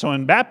sins. So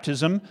in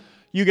baptism,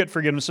 you get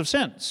forgiveness of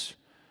sins.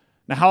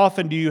 Now, how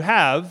often do you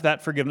have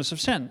that forgiveness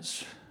of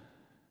sins?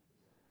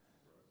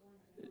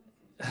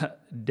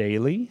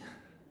 Daily.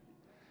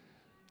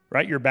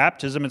 Right? Your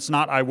baptism, it's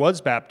not I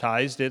was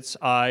baptized, it's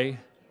I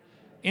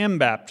am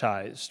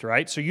baptized,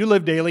 right? So you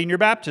live daily in your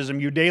baptism.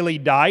 You daily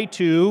die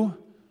to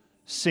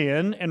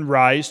sin and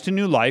rise to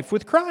new life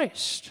with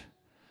Christ.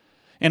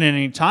 And at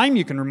any time,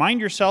 you can remind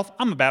yourself,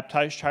 I'm a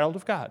baptized child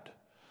of God.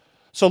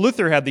 So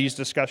Luther had these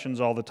discussions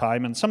all the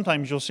time, and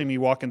sometimes you'll see me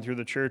walking through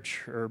the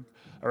church or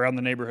around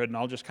the neighborhood, and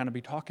I'll just kind of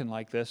be talking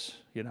like this,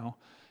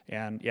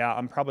 And yeah,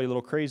 I'm probably a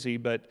little crazy,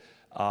 but,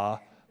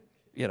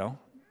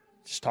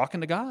 just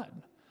talking to God.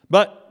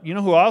 But you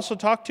know who I also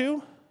talk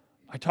to?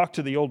 I talk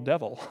to the old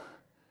devil.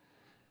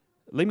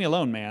 Leave me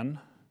alone, man.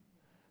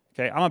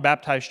 Okay, I'm a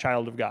baptized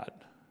child of God.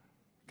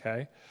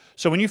 Okay?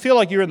 So when you feel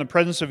like you're in the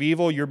presence of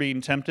evil, you're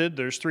being tempted,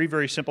 there's 3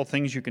 very simple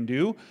things you can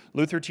do.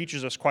 Luther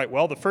teaches us quite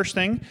well. The first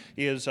thing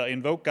is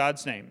invoke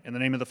God's name, in the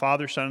name of the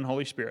Father, Son, and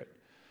Holy Spirit.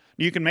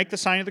 You can make the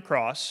sign of the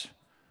cross.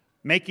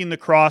 Making the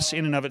cross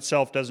in and of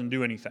itself doesn't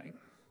do anything.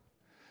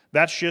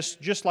 That's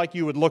just like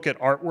you would look at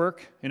artwork,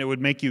 and it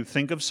would make you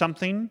think of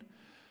something.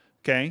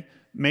 Okay?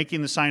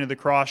 Making the sign of the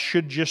cross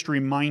should just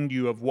remind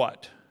you of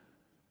what?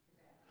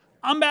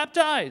 I'm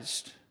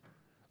baptized.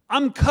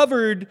 I'm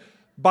covered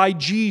by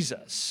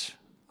Jesus.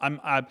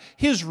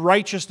 His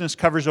righteousness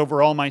covers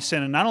over all my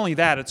sin. And not only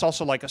that, it's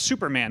also like a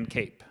Superman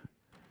cape.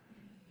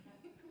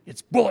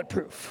 It's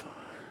bulletproof.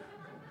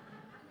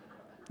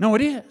 No,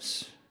 it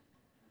is.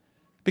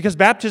 Because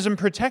baptism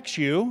protects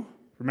you,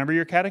 remember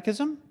your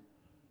catechism?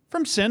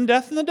 From sin,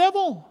 death, and the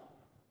devil.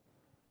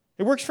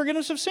 It works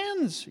forgiveness of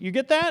sins. You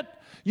get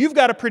that? You've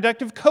got a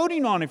protective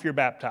coating on if you're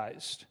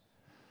baptized.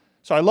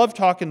 So I love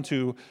talking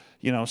to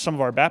some of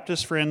our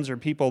Baptist friends or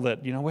people that,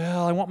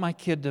 I want my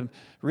kid to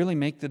really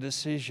make the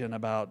decision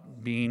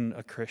about being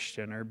a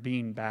Christian or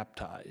being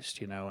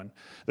baptized, and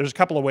there's a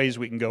couple of ways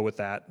we can go with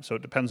that, so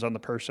it depends on the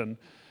person.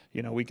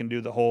 We can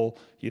do the whole,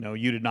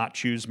 you did not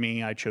choose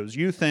me, I chose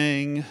you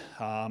thing.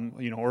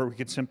 Or we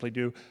could simply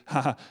do,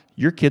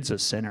 your kid's a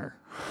sinner.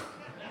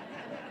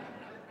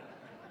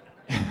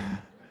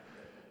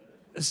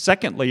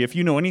 Secondly, if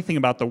you know anything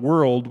about the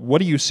world,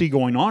 what do you see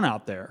going on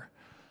out there?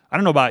 I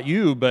don't know about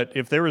you, but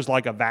if there was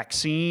like a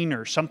vaccine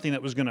or something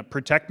that was going to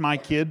protect my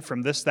kid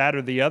from this, that,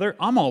 or the other,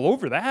 I'm all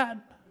over that.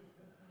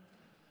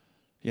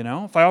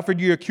 If I offered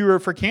you a cure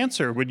for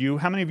cancer,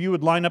 how many of you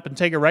would line up and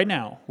take it right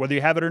now, whether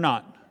you have it or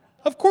not?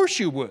 Of course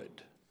you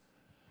would.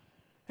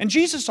 And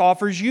Jesus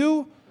offers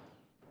you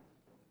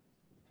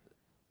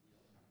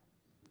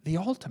the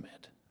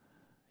ultimate.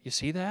 You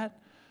see that?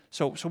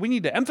 So we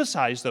need to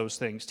emphasize those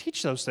things,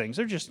 teach those things.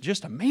 They're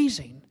just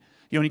amazing.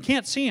 And you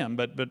can't see them,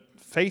 but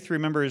faith,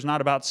 remember, is not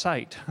about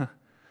sight.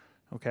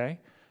 Okay?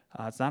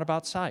 It's not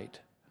about sight.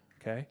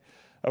 Okay?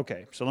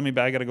 Okay, so I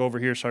got to go over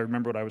here so I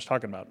remember what I was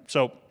talking about.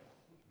 So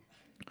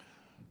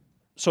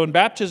in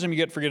baptism, you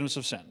get forgiveness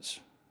of sins.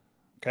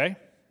 Okay?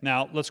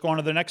 Now, let's go on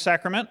to the next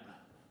sacrament.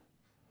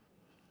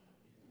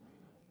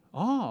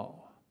 Oh.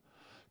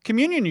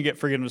 Communion, you get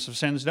forgiveness of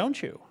sins,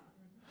 don't you?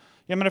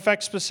 Yeah, matter of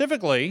fact,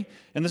 specifically,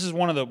 and this is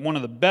one of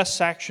the best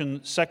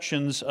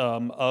sections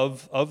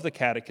of the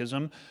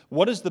Catechism,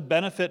 what is the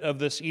benefit of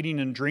this eating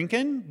and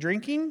drinking?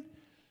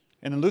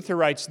 And then Luther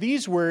writes,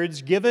 these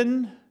words,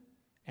 given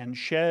and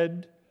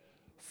shed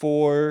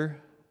for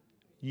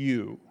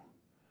you,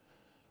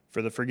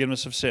 for the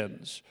forgiveness of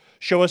sins,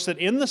 show us that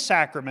in the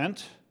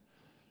sacrament,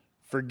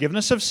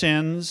 forgiveness of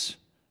sins,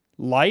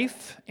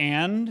 life,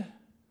 and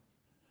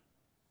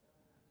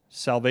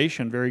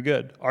salvation, very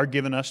good, are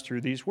given us through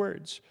these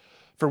words.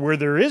 For where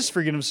there is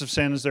forgiveness of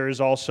sins, there is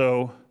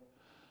also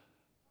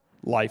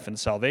life and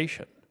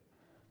salvation.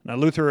 Now,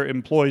 Luther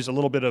employs a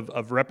little bit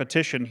of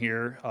repetition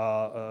here,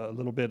 a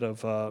little bit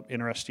of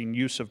interesting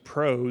use of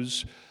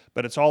prose,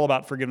 but it's all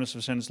about forgiveness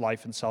of sins,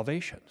 life, and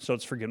salvation. So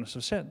it's forgiveness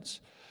of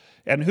sins.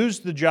 And whose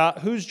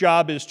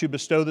job is to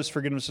bestow this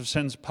forgiveness of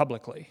sins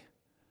publicly?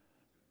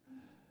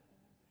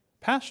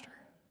 Pastor.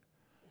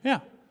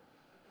 Yeah.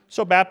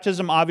 So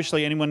baptism,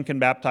 obviously anyone can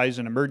baptize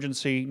in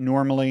emergency.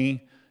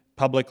 Normally,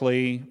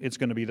 publicly, it's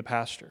going to be the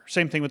pastor.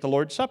 Same thing with the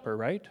Lord's Supper,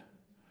 right?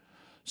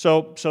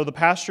 So the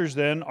pastors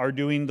then are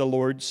doing the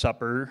Lord's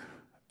Supper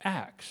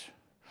acts.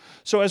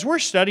 So as we're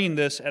studying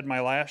this at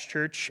my last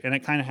church, and it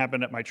kind of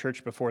happened at my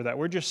church before that,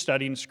 we're just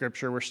studying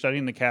Scripture, we're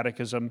studying the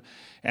Catechism,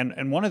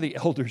 and one of the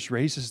elders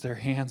raises their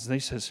hands and they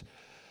says,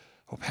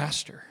 "Oh,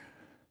 Pastor,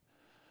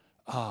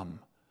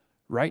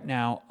 right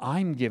now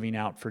I'm giving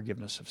out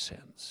forgiveness of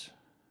sins."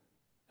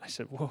 I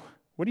said, "Well,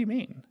 what do you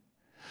mean?"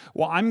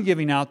 "Well, I'm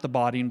giving out the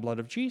body and blood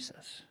of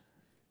Jesus."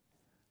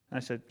 And I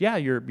said, "Yeah,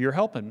 you're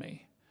helping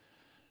me."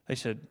 They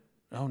said,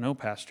 "Oh, no,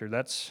 Pastor,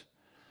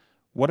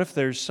 what if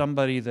there's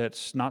somebody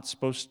that's not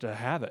supposed to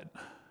have it?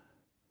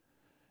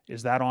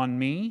 Is that on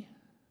me?"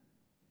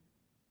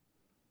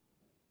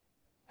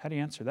 How do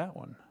you answer that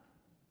one?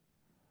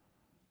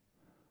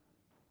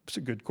 It's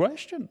a good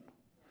question.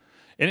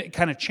 And it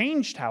kind of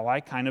changed how I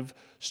kind of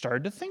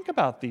started to think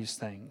about these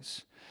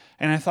things.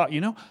 And I thought,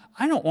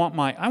 I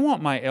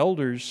want my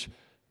elders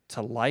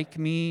to like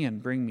me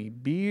and bring me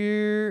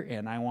beer,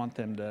 and I want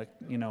them to,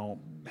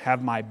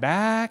 have my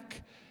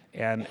back.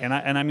 And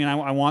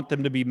I want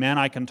them to be men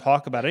I can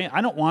talk about.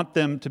 I don't want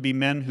them to be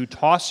men who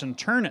toss and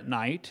turn at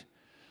night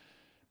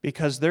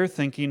because they're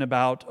thinking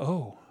about,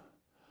 oh,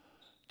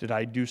 did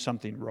I do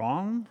something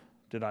wrong?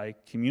 Did I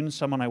commune with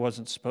someone I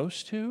wasn't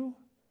supposed to?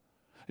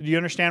 Do you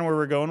understand where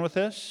we're going with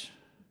this?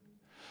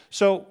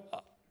 So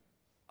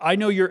I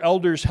know your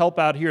elders help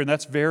out here, and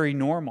that's very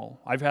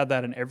normal. I've had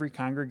that in every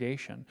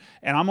congregation.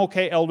 And I'm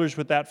okay, elders,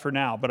 with that for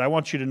now, but I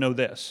want you to know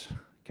this,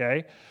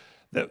 okay?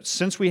 That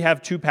since we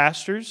have two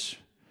pastors,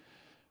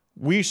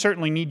 we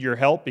certainly need your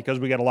help because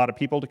we got a lot of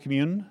people to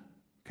commune,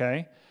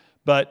 okay?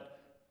 But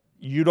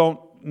you don't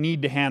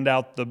need to hand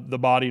out the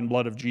body and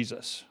blood of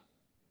Jesus.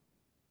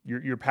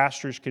 Your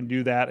pastors can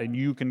do that, and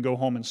you can go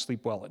home and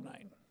sleep well at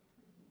night.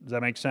 Does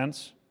that make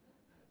sense?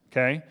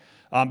 Okay?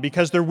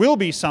 Because there will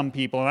be some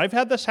people, and I've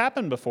had this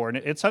happen before, and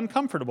it's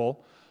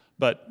uncomfortable,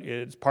 but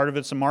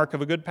it's a mark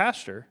of a good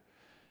pastor.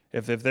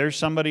 If there's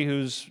somebody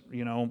who's,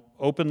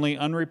 openly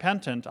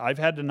unrepentant, I've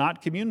had to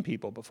not commune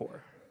people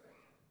before.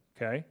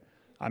 Okay?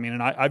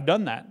 And I've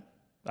done that.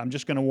 I'm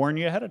just going to warn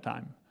you ahead of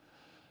time,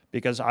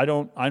 because I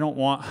don't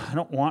want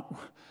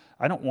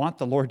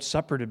the Lord's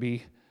Supper to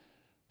be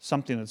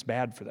something that's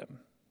bad for them.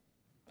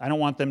 I don't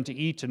want them to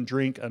eat and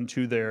drink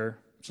unto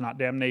it's not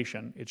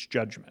damnation, it's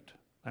judgment.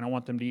 I don't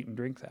want them to eat and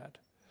drink that.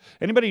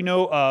 Anybody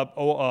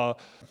know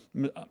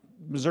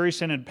Missouri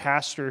Synod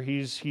pastor?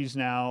 He's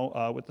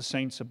now with the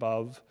Saints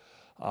Above,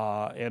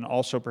 and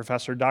also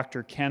Professor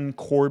Dr. Ken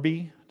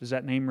Corby. Does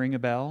that name ring a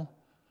bell?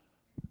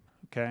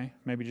 Okay,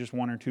 maybe just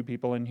one or two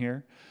people in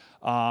here.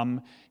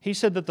 He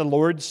said that the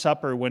Lord's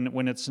Supper,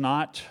 when it's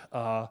not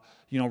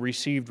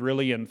received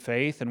really in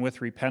faith and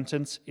with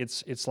repentance,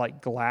 it's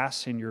like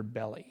glass in your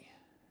belly.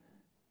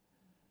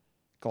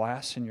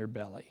 Glass in your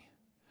belly.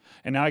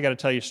 And now I got to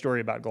tell you a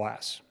story about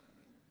glass.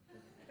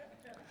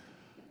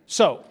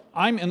 So,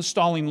 I'm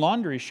installing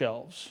laundry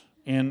shelves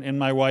in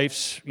my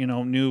wife's,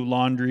 new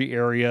laundry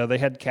area. They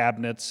had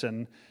cabinets,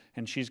 and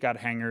she's got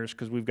hangers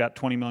because we've got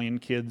 20 million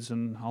kids,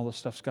 and all the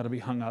stuff's got to be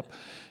hung up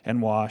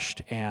and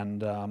washed.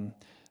 And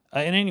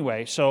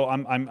anyway, so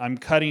I'm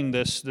cutting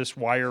this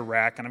wire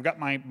rack, and I've got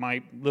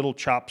my little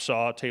chop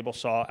saw, table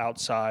saw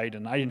outside,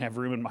 and I didn't have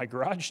room in my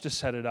garage to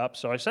set it up,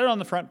 so I set it on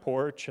the front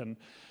porch, and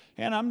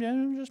I'm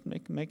just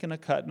making a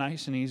cut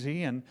nice and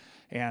easy, and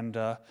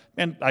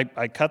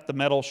I cut the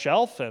metal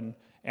shelf, and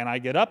I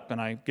get up,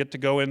 and I get to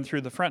go in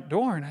through the front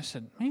door, and I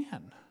said,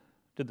 man,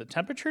 did the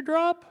temperature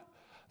drop?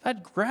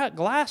 That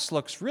glass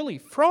looks really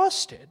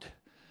frosted.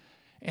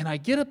 And I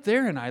get up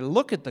there, and I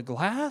look at the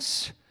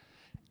glass,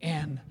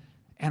 and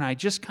I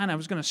just I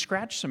was going to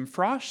scratch some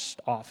frost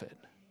off it.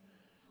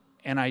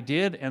 And I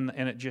did, and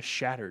it just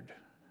shattered.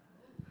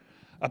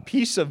 A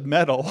piece of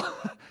metal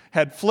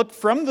had flipped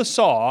from the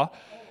saw,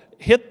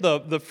 hit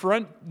the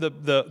front,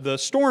 the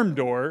storm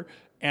door,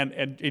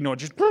 and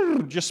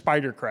just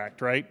spider cracked,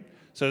 right?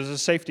 So there's a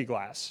safety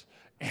glass.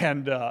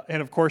 And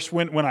of course,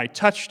 when I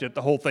touched it,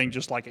 the whole thing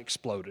just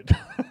exploded.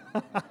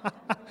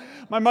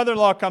 My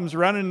mother-in-law comes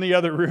running in the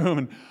other room,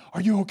 and,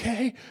 are you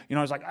okay?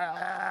 I was like,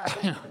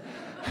 ah.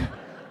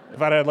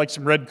 If I'd had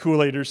some red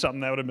Kool-Aid or something,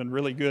 that would have been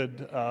really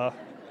good.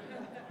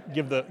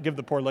 Give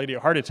the poor lady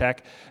a heart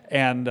attack.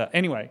 And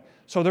anyway,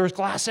 so there was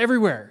glass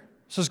everywhere.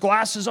 So there's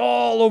glasses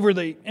all over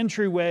the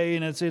entryway,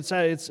 and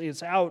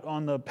it's out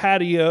on the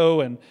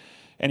patio. And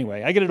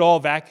anyway, I get it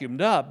all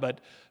vacuumed up,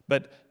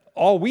 but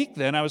all week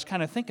then I was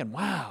kind of thinking,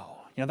 wow,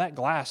 that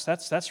glass,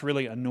 that's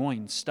really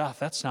annoying stuff.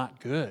 That's not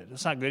good.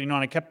 That's not good. And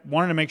I kept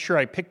wanting to make sure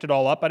I picked it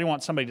all up. I didn't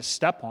want somebody to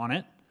step on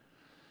it,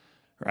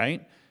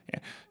 right?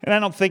 And I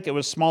don't think it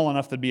was small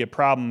enough to be a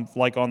problem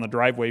on the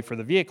driveway for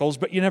the vehicles,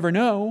 but you never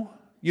know.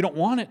 You don't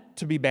want it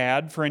to be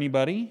bad for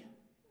anybody.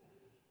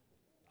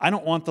 I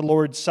don't want the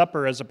Lord's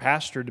Supper as a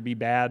pastor to be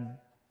bad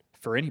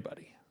for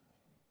anybody.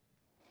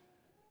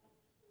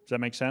 Does that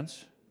make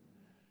sense?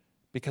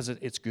 Because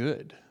it's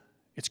good.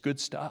 It's good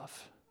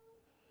stuff.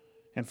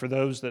 And for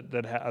those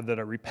that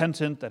are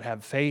repentant, that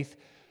have faith,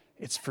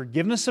 it's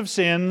forgiveness of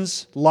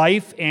sins,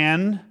 life,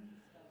 and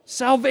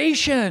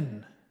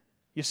salvation.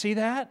 You see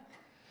that?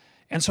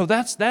 And so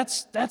that's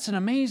an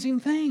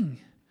amazing thing.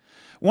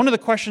 One of the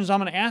questions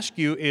I'm going to ask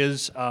you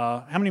is,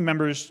 how many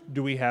members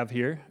do we have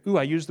here? Ooh,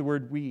 I used the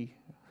word we.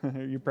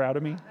 Are you proud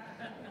of me?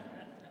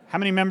 How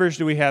many members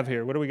do we have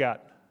here? What do we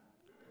got?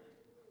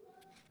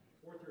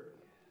 430.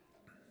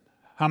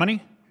 How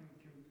many?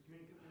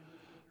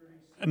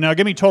 Now,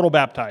 give me total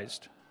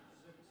baptized.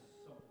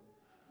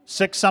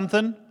 6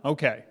 something?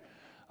 Okay.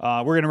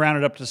 We're going to round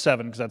it up to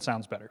 7 because that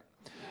sounds better.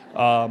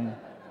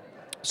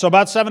 So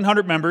about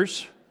 700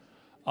 members,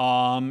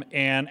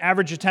 and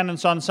average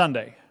attendance on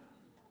Sunday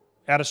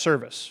at a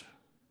service.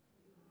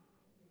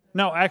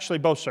 No, actually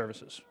both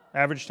services.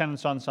 Average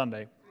attendance on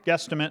Sunday.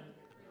 Guesstimate,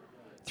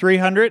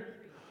 300?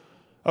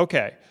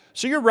 Okay.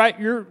 So you're right.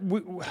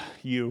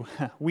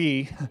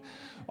 We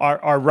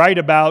are right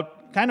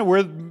about kind of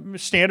where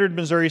standard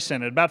Missouri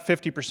Synod, about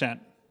 50%.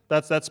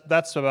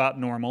 That's about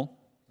normal.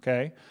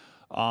 Okay.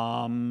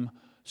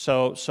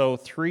 So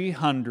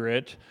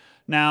 300.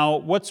 Now,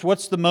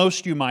 what's the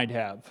most you might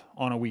have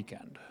on a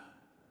weekend?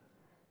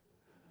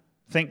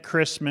 Think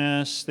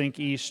Christmas, think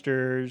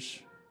Easter's.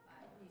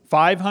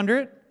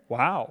 500?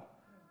 Wow.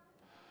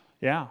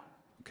 Yeah.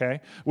 Okay.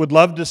 Would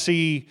love to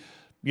see,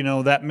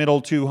 that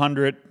middle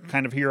 200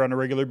 kind of here on a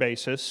regular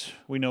basis.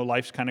 We know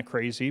life's kind of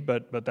crazy,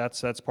 but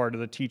that's part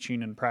of the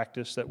teaching and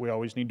practice that we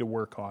always need to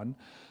work on.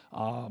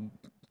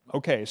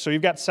 Okay, so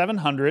you've got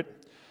 700,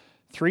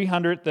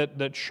 300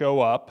 that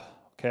show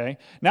up. Okay.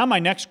 Now my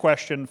next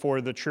question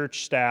for the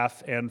church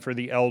staff and for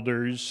the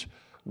elders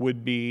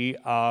would be,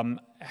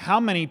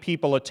 how many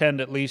people attend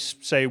at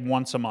least, say,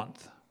 once a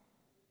month?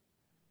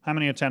 How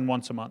many attend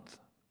once a month?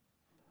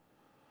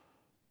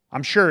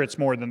 I'm sure it's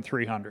more than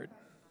 300.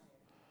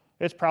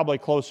 It's probably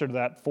closer to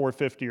that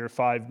 450 or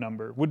 5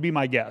 number, would be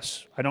my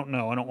guess. I don't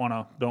know. I don't want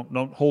to,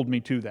 don't hold me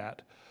to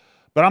that.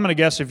 But I'm going to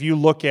guess if you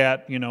look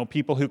at,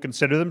 people who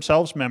consider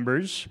themselves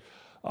members,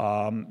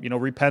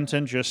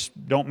 repentant,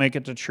 just don't make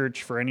it to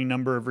church for any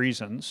number of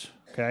reasons,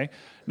 okay?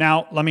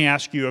 Now, let me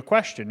ask you a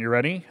question. You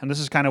ready? And this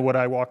is kind of what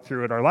I walked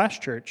through at our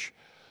last church.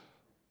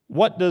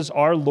 What does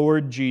our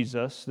Lord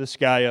Jesus, this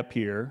guy up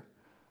here,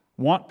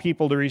 want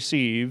people to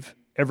receive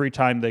every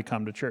time they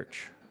come to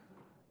church?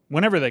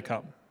 Whenever they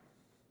come.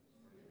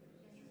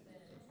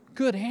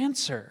 Good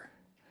answer.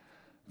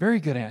 Very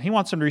good answer. He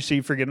wants them to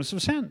receive forgiveness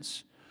of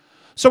sins.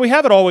 So we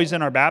have it always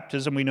in our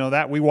baptism. We know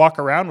that. We walk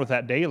around with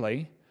that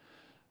daily.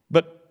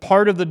 But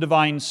part of the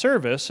divine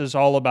service is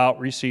all about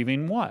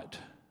receiving what?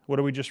 What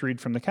do we just read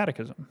from the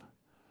catechism?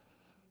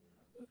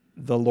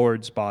 The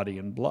Lord's body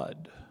and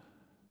blood.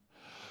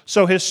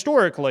 So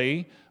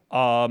historically,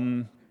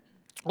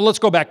 Well, let's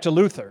go back to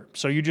Luther.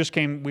 So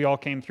we all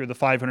came through the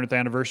 500th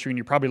anniversary, and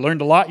you probably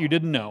learned a lot you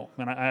didn't know,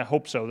 and I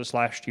hope so this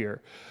last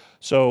year.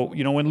 So,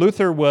 when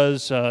Luther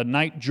was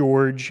Knight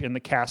George in the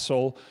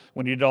castle,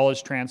 when he did all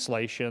his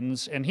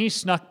translations, and he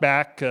snuck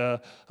back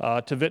to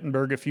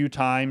Wittenberg a few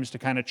times to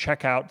kind of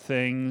check out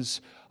things,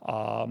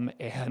 long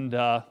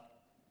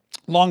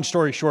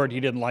story short, he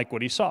didn't like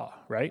what he saw,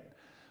 right?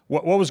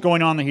 What was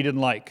going on that he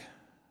didn't like?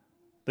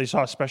 They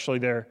saw especially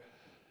there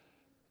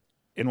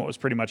in what was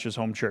pretty much his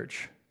home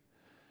church.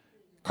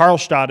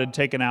 Karlstadt had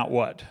taken out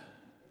what?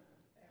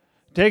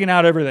 Taken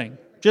out everything.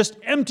 Just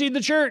emptied the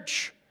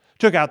church.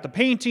 Took out the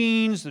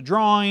paintings, the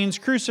drawings,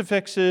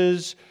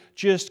 crucifixes,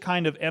 just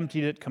kind of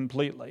emptied it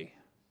completely.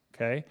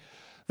 Okay?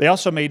 They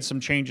also made some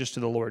changes to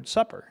the Lord's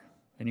Supper.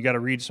 And you got to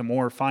read some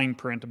more fine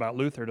print about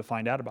Luther to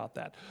find out about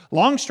that.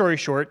 Long story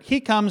short, he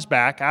comes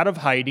back out of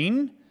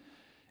hiding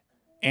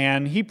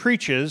and he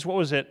preaches, what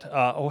was it?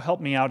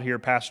 Help me out here,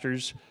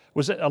 pastors.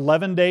 Was it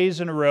 11 days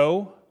in a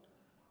row?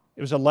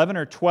 It was 11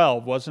 or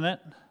 12, wasn't it?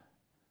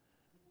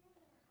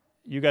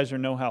 You guys are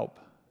no help.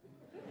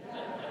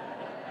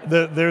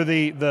 They're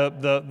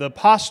the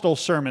apostle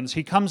sermons.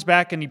 He comes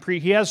back and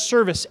he has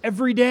service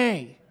every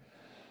day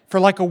for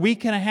like a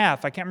week and a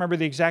half. I can't remember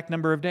the exact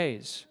number of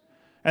days.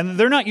 And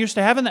they're not used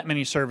to having that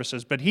many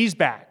services, but he's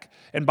back.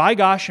 And by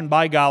gosh and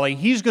by golly,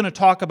 he's going to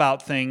talk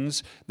about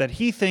things that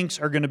he thinks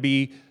are going to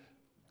be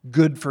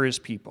good for his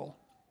people.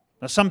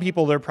 Now, some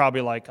people, they're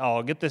probably like,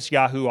 oh, get this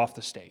Yahoo off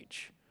the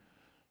stage.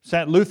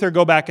 Let Luther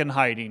go back in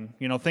hiding.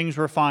 Things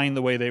were fine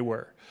the way they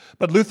were.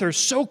 But Luther's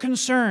so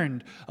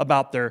concerned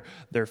about their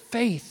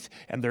faith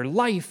and their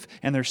life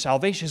and their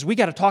salvation. We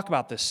got to talk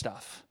about this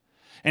stuff.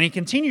 And he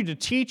continued to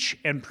teach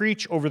and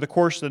preach over the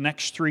course of the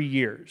next 3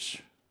 years.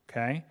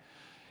 Okay?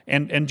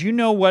 And do you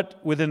know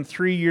what within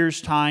 3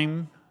 years'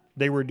 time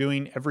they were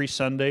doing every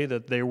Sunday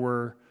that they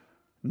were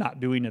not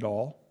doing at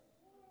all?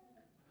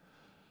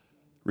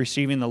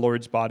 Receiving the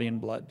Lord's body and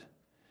blood.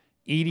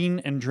 Eating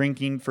and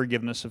drinking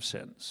forgiveness of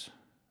sins.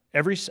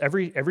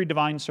 Every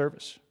divine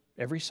service,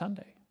 every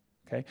Sunday.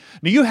 Okay?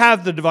 Now you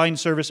have the divine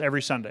service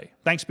every Sunday.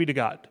 Thanks be to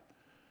God.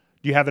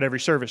 Do you have it every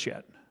service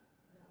yet?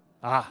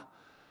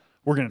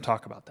 We're going to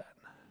talk about that.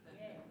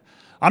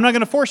 I'm not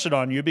going to force it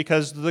on you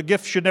because the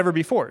gift should never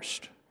be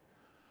forced.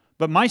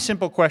 But my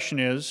simple question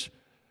is,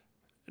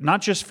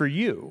 not just for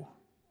you,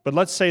 but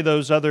let's say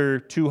those other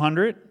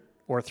 200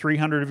 or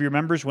 300 of your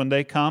members, when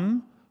they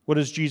come, what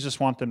does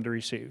Jesus want them to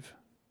receive?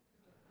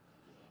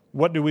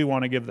 What do we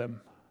want to give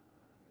them?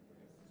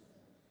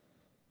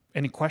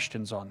 Any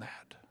questions on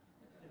that?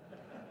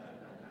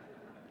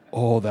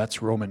 Oh,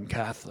 that's Roman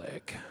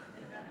Catholic.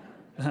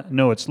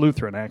 No, it's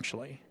Lutheran,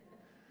 actually.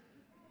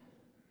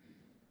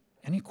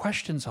 Any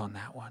questions on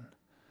that one?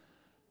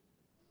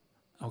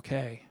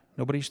 Okay,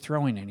 nobody's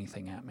throwing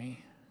anything at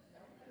me.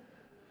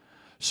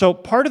 So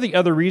part of the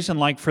other reason,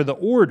 like for the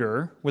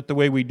order, with the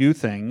way we do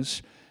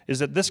things, is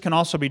that this can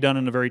also be done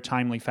in a very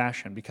timely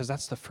fashion, because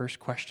that's the first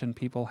question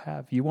people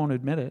have. You won't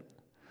admit it.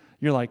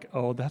 You're like,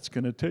 oh, that's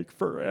going to take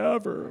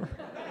forever.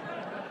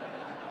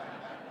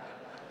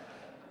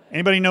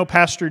 Anybody know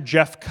Pastor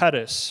Jeff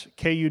Cuddes?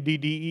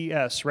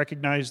 Kuddes,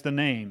 recognize the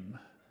name.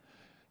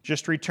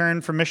 Just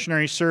returned from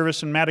missionary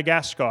service in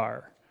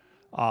Madagascar.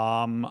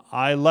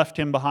 I left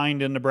him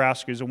behind in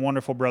Nebraska. He's a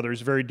wonderful brother.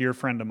 He's a very dear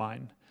friend of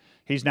mine.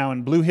 He's now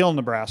in Blue Hill,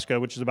 Nebraska,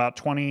 which is about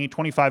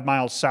 25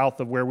 miles south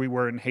of where we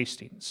were in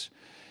Hastings.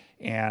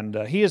 And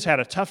he has had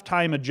a tough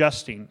time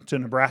adjusting to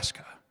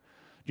Nebraska.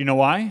 Do you know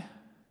why?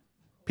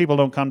 People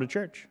don't come to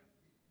church.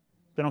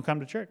 They don't come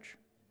to church.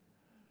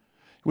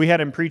 We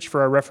had him preach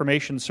for our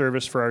Reformation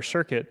service for our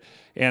circuit,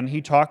 and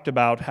he talked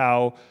about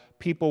how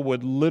people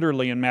would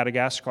literally in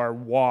Madagascar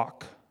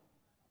walk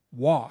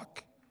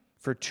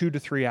for 2 to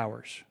 3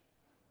 hours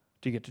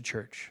to get to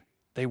church.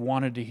 They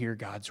wanted to hear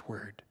God's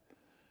word.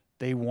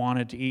 They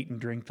wanted to eat and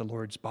drink the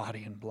Lord's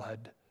body and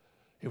blood.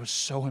 It was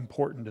so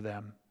important to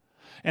them.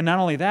 And not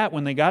only that,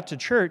 when they got to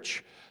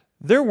church,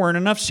 there weren't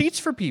enough seats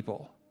for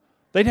people.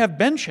 They'd have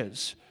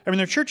benches.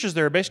 Their churches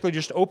there are basically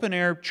just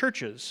open-air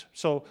churches.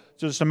 So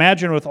just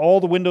imagine with all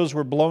the windows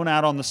were blown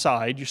out on the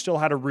side, you still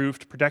had a roof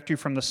to protect you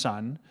from the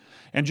sun,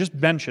 and just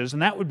benches,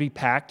 and that would be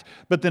packed.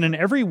 But then in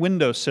every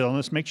windowsill, and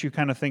this makes you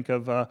kind of think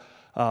of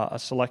a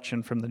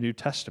selection from the New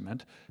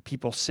Testament,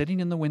 people sitting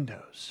in the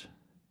windows,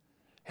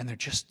 and they're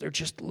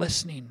just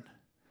listening.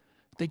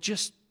 They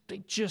just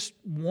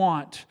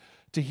want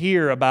to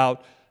hear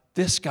about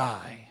this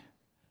guy.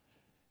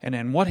 And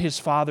then what his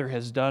Father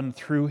has done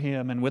through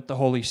him and with the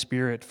Holy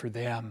Spirit for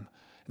them.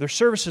 Their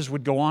services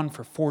would go on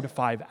for 4 to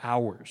 5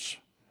 hours,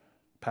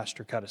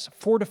 Pastor Cuddes.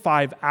 4 to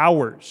 5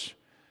 hours.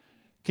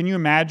 Can you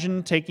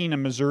imagine taking a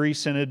Missouri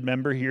Synod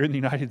member here in the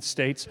United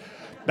States?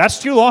 That's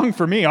too long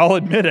for me, I'll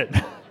admit it.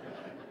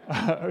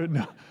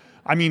 No.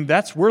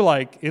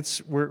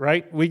 We're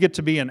right? We get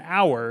to be an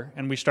hour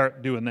and we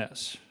start doing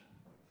this,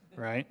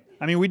 right?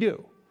 We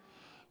do,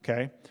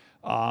 okay?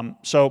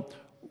 So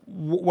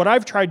what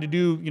I've tried to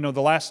do,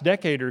 the last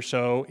decade or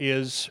so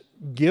is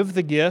give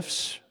the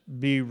gifts,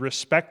 be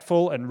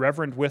respectful and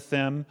reverent with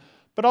them,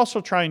 but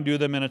also try and do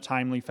them in a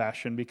timely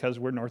fashion because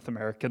we're North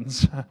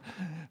Americans.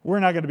 We're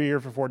not going to be here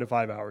for 4 to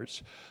 5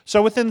 hours.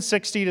 So within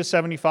 60 to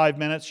 75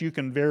 minutes, you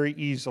can very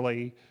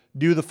easily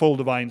do the full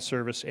divine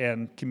service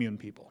and commune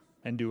people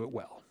and do it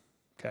well.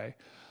 Okay?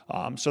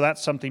 So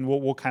that's something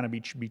we'll kind of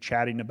be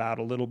chatting about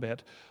a little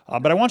bit.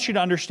 But I want you to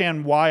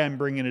understand why I'm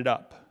bringing it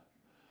up.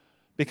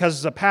 Because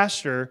as a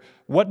pastor,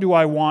 what do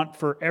I want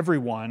for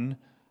everyone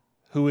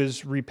who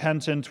is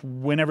repentant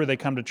whenever they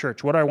come to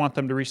church? What do I want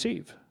them to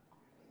receive?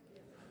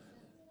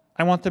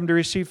 I want them to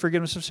receive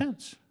forgiveness of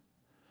sins.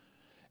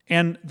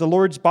 And the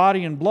Lord's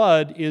body and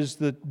blood is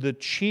the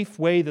chief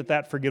way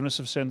that forgiveness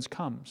of sins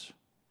comes.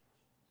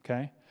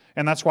 Okay?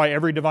 And that's why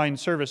every divine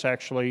service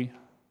actually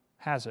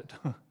has it.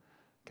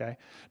 Okay?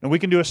 Now we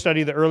can do a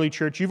study of the early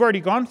church. You've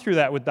already gone through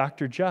that with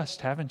Dr.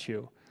 Just, haven't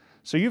you?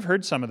 So you've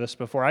heard some of this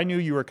before. I knew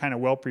you were kind of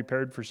well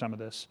prepared for some of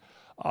this.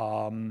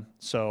 And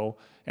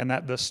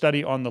that the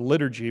study on the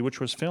liturgy, which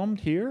was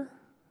filmed here,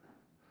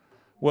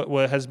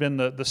 what has been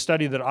the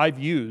study that I've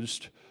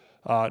used,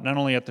 not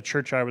only at the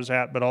church I was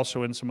at, but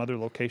also in some other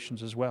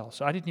locations as well.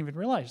 So I didn't even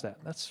realize that.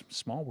 That's a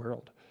small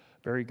world.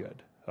 Very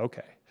good.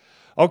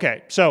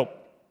 Okay, so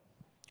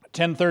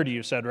 10:30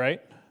 you said,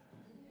 right?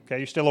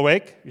 Okay, you still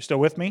awake? You still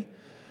with me?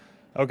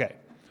 Okay.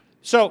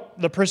 So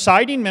the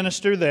presiding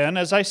minister then,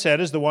 as I said,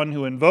 is the one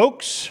who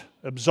invokes,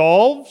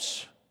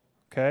 absolves,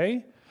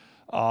 okay,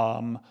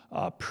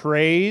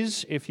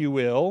 prays, if you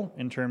will,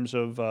 in terms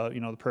of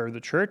the prayer of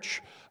the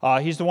church.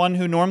 He's the one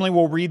who normally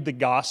will read the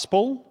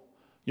gospel.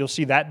 You'll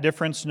see that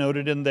difference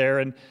noted in there,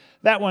 and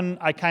that one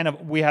I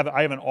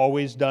haven't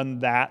always done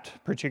that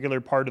particular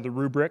part of the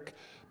rubric.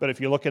 But if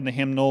you look in the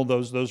hymnal,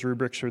 those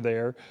rubrics are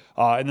there.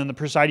 And then the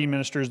presiding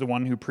minister is the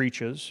one who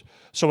preaches.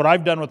 So what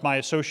I've done with my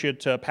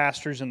associate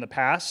pastors in the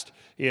past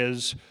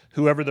is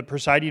whoever the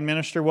presiding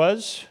minister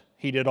was,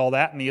 he did all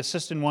that, and the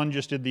assistant one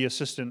just did the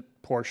assistant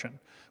portion,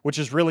 which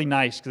is really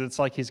nice because it's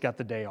like he's got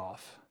the day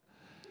off.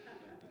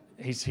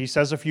 He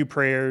says a few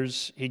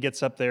prayers, he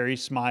gets up there, he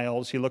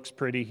smiles, he looks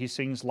pretty, he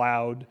sings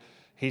loud,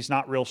 he's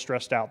not real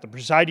stressed out. The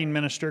presiding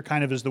minister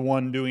kind of is the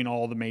one doing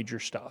all the major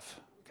stuff.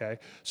 Okay?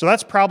 So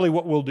that's probably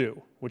what we'll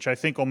do, which I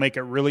think will make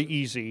it really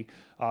easy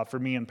for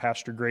me and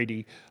Pastor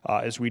Grady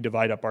as we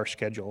divide up our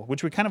schedule,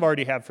 which we kind of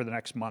already have for the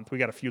next month. We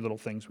got a few little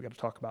things we got to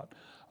talk about.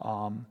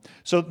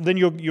 So then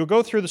you'll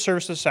go through the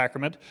service of the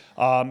sacrament.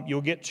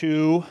 You'll get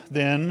to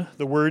then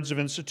the words of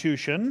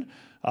institution,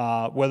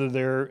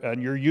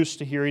 and you're used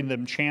to hearing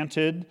them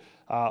chanted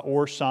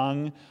or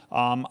sung.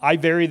 I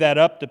vary that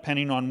up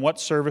depending on what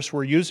service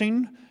we're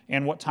using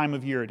and what time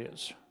of year it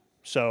is.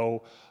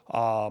 So,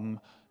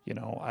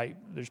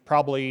 there's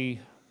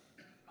probably,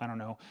 I don't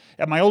know.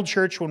 At my old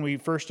church, when we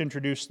first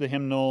introduced the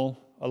hymnal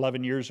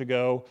 11 years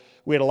ago,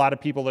 we had a lot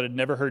of people that had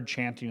never heard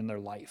chanting in their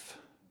life.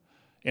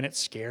 And it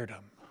scared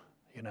them,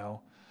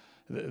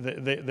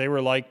 They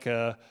were like,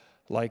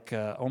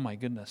 oh my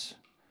goodness.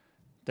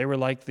 They were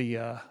like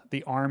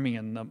the army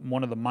in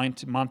one of the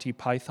Monty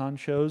Python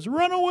shows.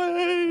 Run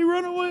away,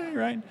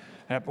 right?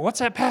 But what's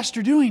that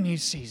pastor doing?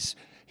 He's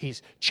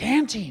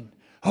chanting.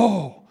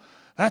 Oh,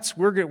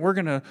 we're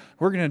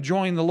gonna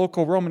join the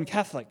local Roman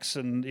Catholics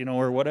and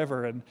or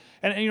whatever and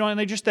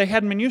they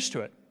hadn't been used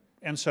to it.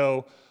 And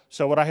so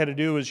what I had to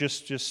do is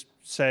just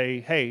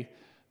say, hey,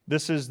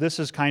 this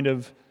is kind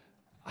of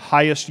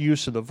highest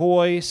use of the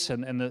voice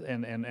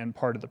and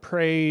part of the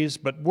praise,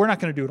 but we're not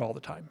going to do it all the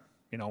time,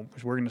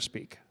 because we're going to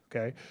speak.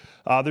 Okay.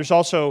 There's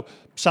also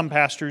some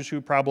pastors who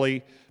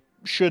probably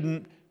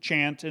shouldn't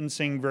chant and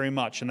sing very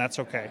much, and that's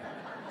okay.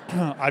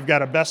 I've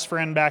got a best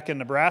friend back in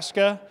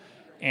Nebraska.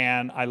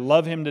 And I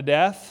love him to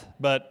death,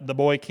 but the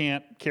boy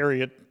can't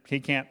carry it. He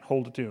can't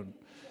hold a tune.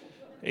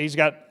 He's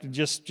got,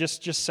 just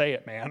say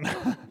it, man.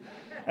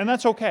 And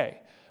that's okay.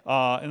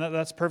 And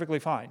that's perfectly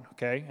fine,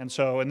 okay? And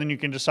then you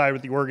can decide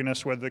with the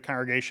organist whether the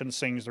congregation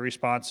sings the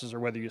responses or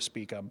whether you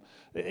speak them.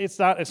 It's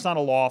not a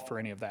law for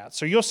any of that.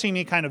 So you'll see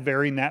me kind of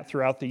varying that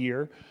throughout the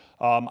year.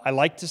 I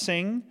like to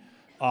sing.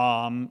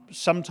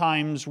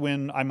 Sometimes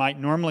when I might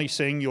normally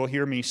sing, you'll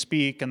hear me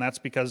speak, and that's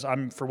because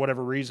for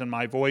whatever reason,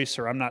 my voice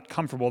or I'm not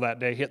comfortable that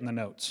day hitting the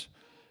notes.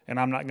 And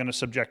I'm not going to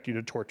subject you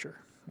to torture,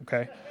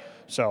 okay?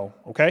 So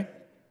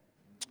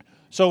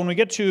when we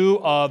get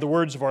to the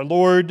words of our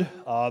Lord,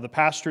 the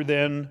pastor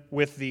then,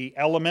 with the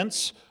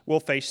elements, will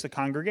face the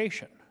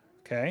congregation,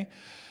 okay?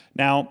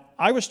 Now,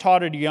 I was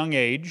taught at a young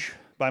age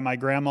by my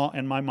grandma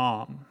and my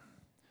mom.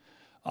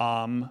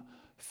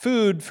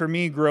 Food, for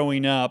me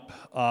growing up,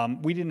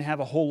 we didn't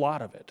have a whole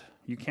lot of it.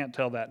 You can't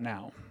tell that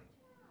now.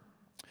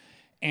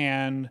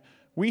 And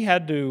we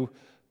had to,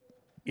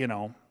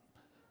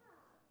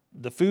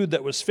 the food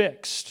that was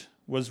fixed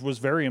was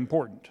very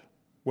important.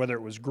 Whether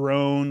it was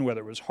grown,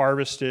 whether it was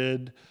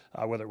harvested,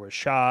 whether it was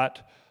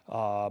shot,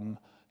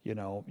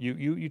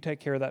 you take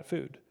care of that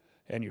food.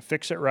 And you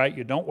fix it right,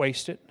 you don't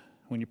waste it.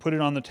 When you put it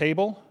on the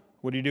table,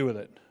 what do you do with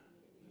it?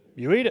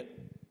 You eat it.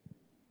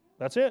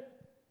 That's it.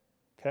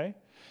 Okay?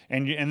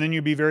 And then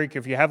you be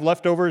if you have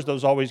leftovers,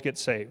 those always get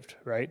saved,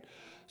 right?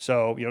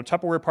 So,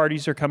 Tupperware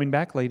parties are coming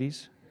back,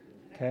 ladies.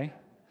 Okay?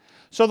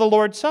 So the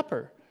Lord's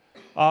Supper.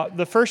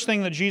 the first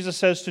thing that Jesus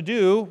says to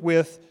do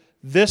with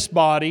this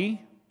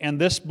body and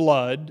this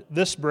blood,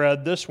 this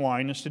bread, this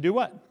wine, is to do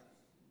what?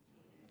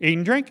 Eat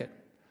and drink it.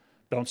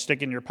 Don't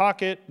stick it in your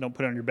pocket. Don't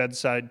put it on your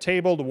bedside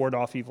table to ward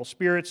off evil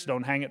spirits.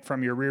 Don't hang it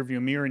from your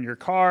rearview mirror in your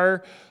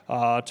car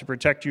to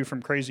protect you from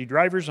crazy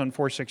drivers on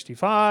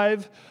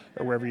 465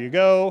 or wherever you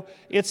go.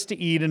 It's to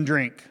eat and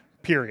drink,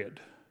 period.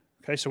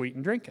 Okay, so eat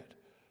and drink it.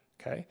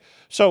 Okay,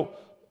 so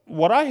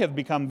what I have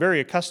become very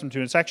accustomed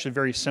to, it's actually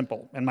very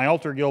simple, and my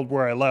altar guild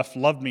where I left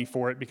loved me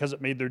for it because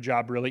it made their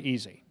job really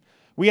easy.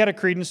 We had a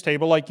credence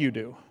table like you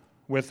do,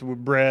 with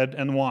bread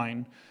and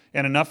wine,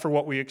 and enough for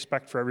what we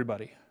expect for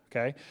everybody.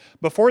 Okay.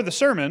 Before the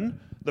sermon,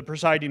 the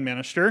presiding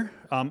minister,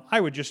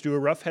 I would just do a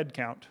rough head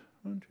count.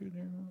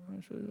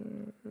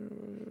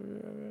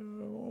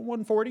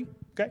 140.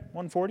 Okay,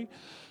 140.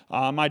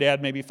 Might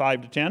add maybe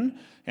 5 to 10,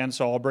 and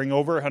so I'll bring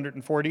over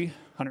 140,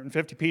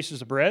 150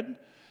 pieces of bread,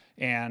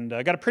 and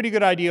I got a pretty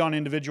good idea on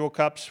individual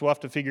cups. We'll have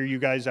to figure you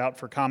guys out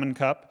for common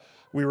cup.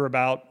 We were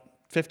about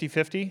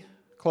 50-50.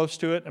 Close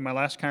to it in my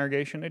last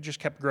congregation. It just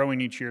kept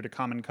growing each year to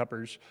common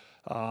cuppers.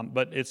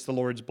 But it's the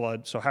Lord's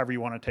blood, so however you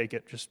want to take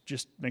it,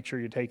 just make sure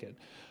you take it.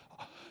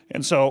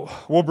 And so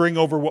we'll bring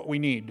over what we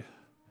need.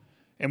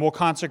 And we'll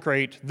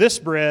consecrate this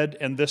bread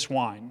and this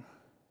wine.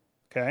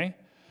 Okay?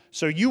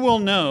 So you will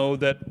know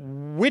that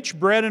which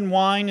bread and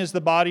wine is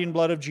the body and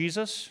blood of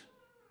Jesus?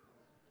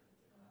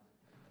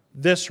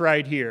 This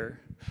right here.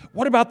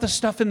 What about the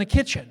stuff in the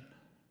kitchen?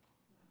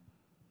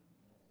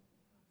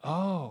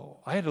 Oh,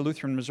 I had a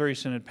Lutheran Missouri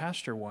Synod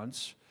pastor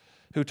once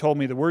who told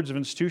me the words of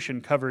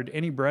institution covered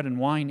any bread and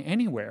wine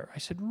anywhere. I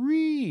said,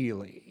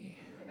 really?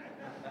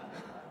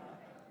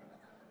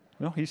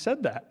 Well, he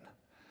said that.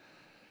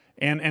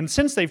 And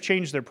since they've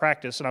changed their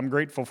practice, and I'm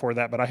grateful for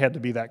that, but I had to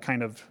be that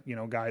kind of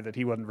guy that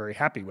he wasn't very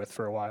happy with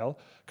for a while,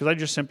 because I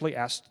just simply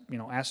asked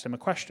him a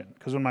question.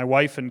 Because when my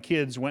wife and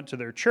kids went to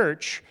their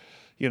church,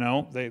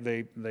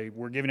 they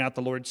were giving out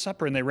the Lord's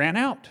Supper and they ran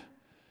out.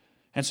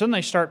 And so then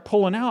they start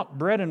pulling out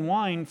bread and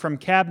wine from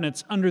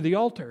cabinets under the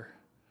altar.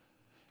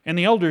 And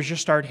the elders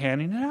just start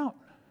handing it out.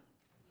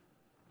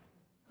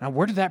 Now,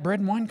 where did that bread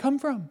and wine come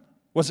from?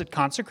 Was it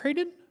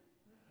consecrated?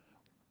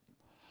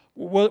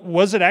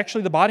 Was it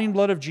actually the body and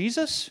blood of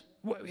Jesus?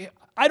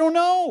 I don't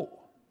know.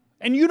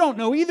 And you don't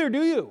know either,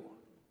 do you?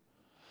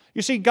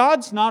 You see,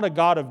 God's not a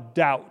God of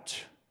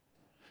doubt.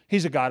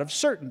 He's a God of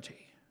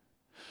certainty.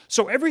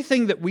 So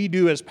everything that we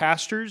do as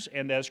pastors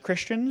and as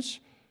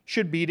Christians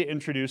should be to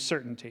introduce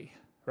certainty.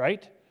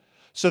 Right?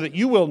 So that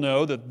you will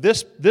know that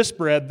this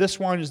bread, this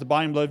wine is the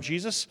body and blood of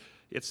Jesus.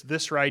 It's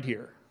this right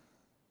here.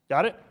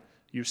 Got it?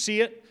 You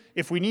see it.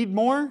 If we need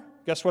more,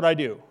 guess what I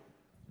do?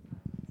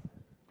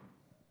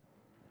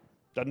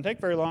 Doesn't take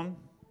very long.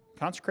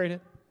 Consecrate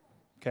it.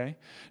 Okay?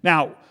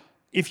 Now,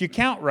 if you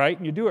count right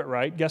and you do it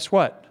right, guess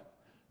what?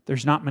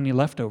 There's not many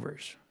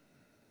leftovers.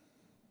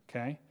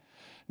 Okay?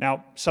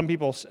 Now, some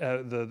people,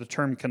 the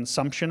term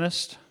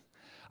consumptionist,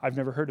 I've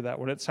never heard of that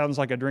one. It sounds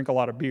like I drink a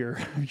lot of beer.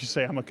 You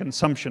say I'm a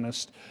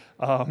consumptionist.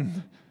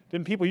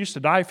 Didn't people used to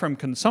die from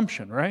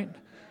consumption, right?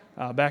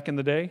 Back in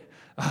the day?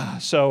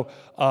 So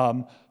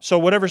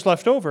whatever's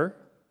left over,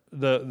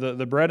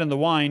 the bread and the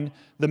wine,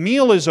 the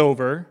meal is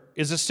over.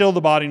 Is it still the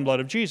body and blood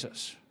of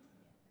Jesus?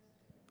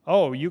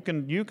 Oh, you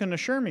can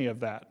assure me of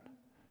that.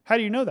 How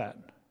do you know that?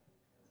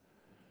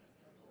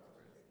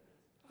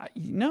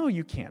 No,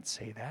 you can't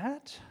say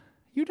that.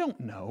 You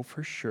don't know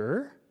for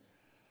sure.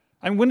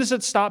 And when does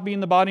it stop being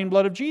the body and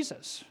blood of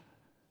Jesus?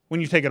 When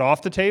you take it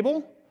off the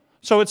table?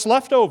 So it's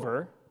left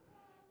over.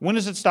 When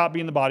does it stop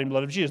being the body and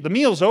blood of Jesus? The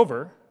meal's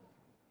over.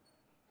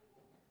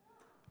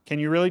 Can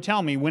you really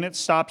tell me when it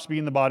stops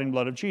being the body and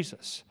blood of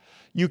Jesus?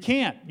 You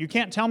can't. You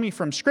can't tell me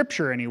from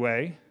Scripture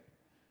anyway.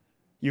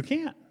 You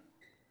can't.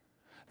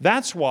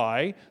 That's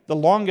why the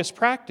longest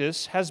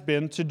practice has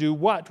been to do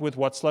what with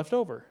what's left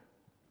over?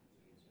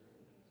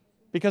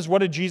 Because what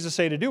did Jesus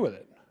say to do with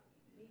it?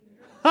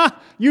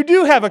 You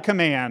do have a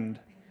command.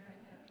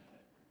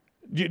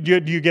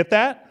 Do you get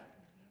that?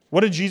 What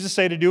did Jesus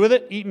say to do with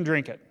it? Eat and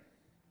drink it.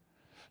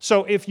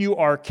 So if you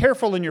are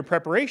careful in your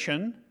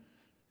preparation,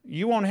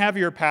 you won't have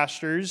your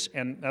pastors,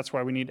 and that's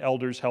why we need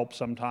elders' help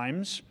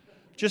sometimes,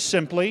 just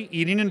simply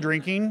eating and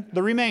drinking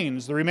the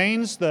remains. The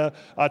remains, the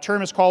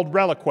term is called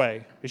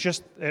relique.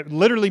 It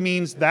literally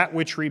means that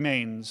which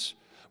remains.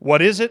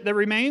 What is it that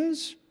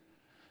remains?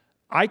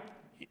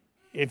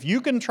 If you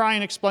can try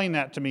and explain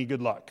that to me,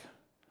 good luck.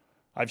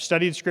 I've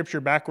studied Scripture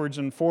backwards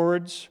and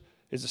forwards.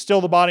 Is it still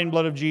the body and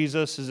blood of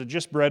Jesus? Is it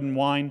just bread and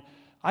wine?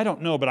 I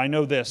don't know, but I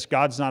know this.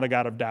 God's not a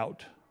God of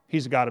doubt.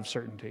 He's a God of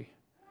certainty.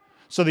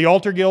 So the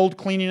altar guild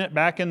cleaning it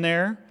back in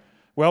there,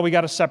 well, we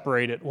got to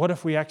separate it. What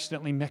if we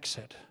accidentally mix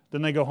it?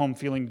 Then they go home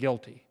feeling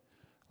guilty.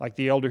 Like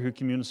the elder who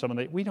communes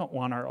someone. We don't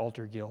want our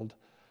altar guild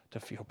to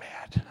feel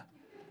bad.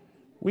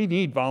 We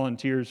need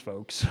volunteers,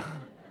 folks.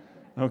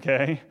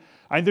 Okay?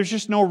 There's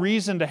just no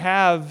reason to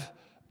have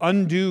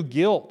undue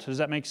guilt. Does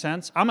that make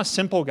sense? I'm a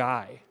simple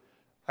guy.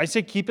 I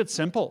say keep it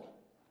simple.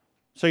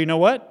 So you know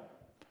what?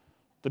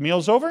 The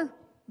meal's over.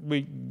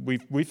 We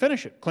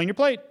finish it. Clean your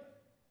plate.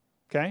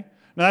 Okay?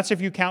 Now that's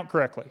if you count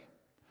correctly.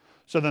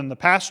 So then the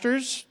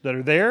pastors that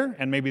are there,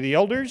 and maybe the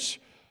elders,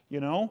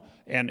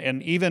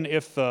 and even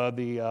if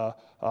the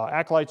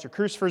acolytes or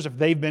crucifers, if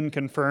they've been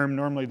confirmed,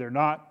 normally they're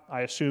not.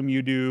 I assume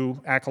you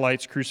do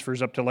acolytes,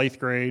 crucifers up to 8th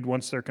grade.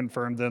 Once they're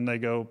confirmed, then they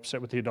go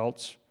sit with the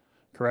adults,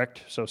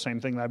 correct? So same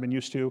thing that I've been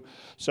used to.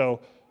 So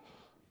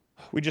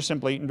we just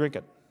simply eat and drink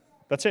it.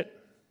 That's it.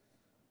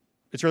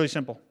 It's really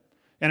simple.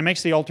 And it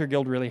makes the altar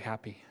guild really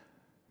happy.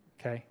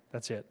 Okay,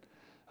 that's it.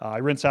 I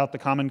rinse out the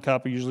common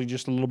cup, usually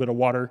just a little bit of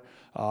water.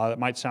 That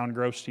might sound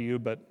gross to you,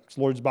 but it's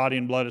the Lord's body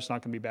and blood. It's not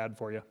going to be bad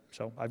for you.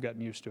 So I've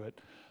gotten used to it.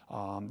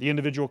 The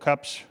individual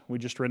cups, we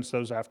just rinse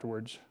those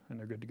afterwards, and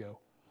they're good to go.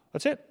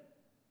 That's it.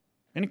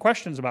 Any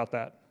questions about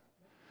that?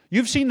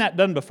 You've seen that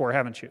done before,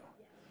 haven't you?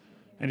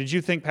 And did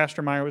you think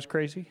Pastor Meyer was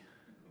crazy?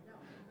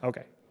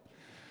 Okay.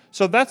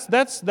 So that's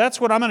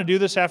what I'm going to do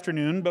this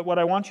afternoon. But what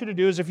I want you to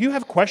do is if you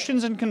have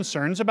questions and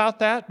concerns about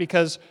that,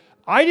 because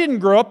I didn't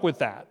grow up with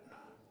that.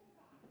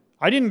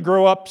 I didn't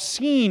grow up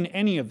seeing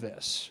any of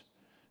this.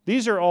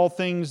 These are all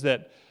things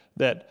that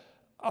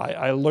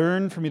I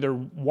learned from either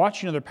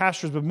watching other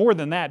pastors, but more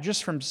than that,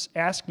 just from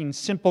asking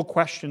simple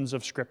questions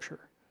of Scripture.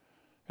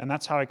 And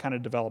that's how I kind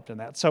of developed in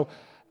that. So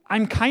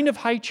I'm kind of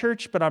high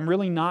church, but I'm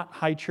really not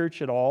high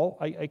church at all.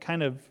 I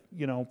kind of,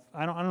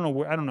 I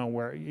don't know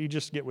where. You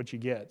just get what you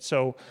get.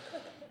 So,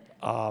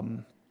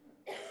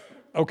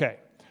 okay.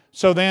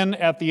 So then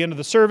at the end of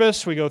the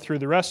service, we go through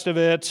the rest of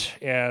it,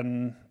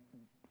 and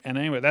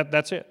anyway,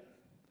 that's it.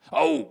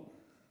 Oh,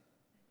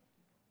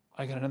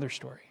 I got another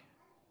story.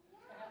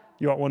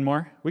 You want one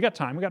more? We got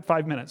time. We got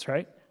 5 minutes,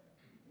 right?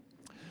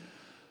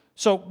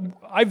 So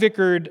I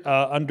vicared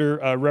under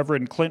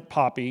Reverend Clint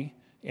Poppy,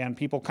 and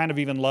people kind of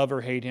even love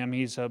or hate him.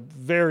 He's a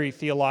very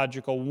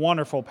theological,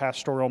 wonderful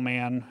pastoral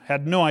man.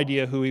 Had no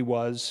idea who he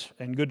was,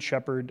 and Good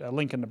Shepherd,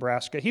 Lincoln,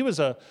 Nebraska. He was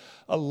a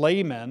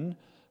layman,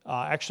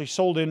 actually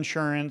sold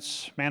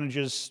insurance, managed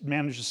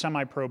a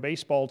semi-pro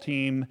baseball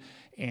team,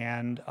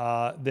 and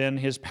then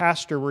his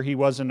pastor, where he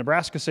was in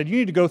Nebraska, said, you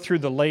need to go through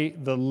the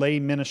lay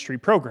ministry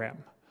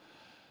program,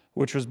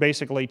 which was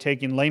basically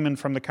taking laymen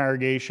from the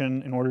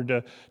congregation in order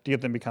to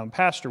get them to become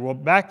pastor. Well,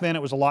 back then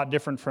it was a lot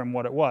different from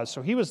what it was.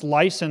 So he was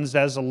licensed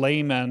as a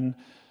layman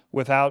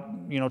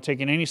without,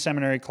 taking any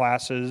seminary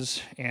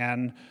classes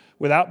and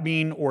without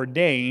being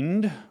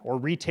ordained or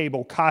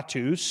retable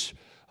catus,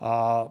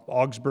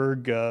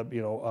 Augsburg,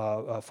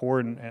 4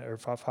 or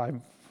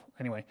 5,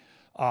 anyway.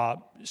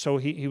 So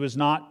he was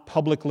not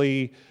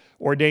publicly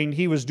ordained.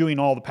 He was doing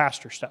all the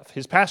pastor stuff.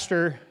 His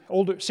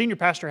senior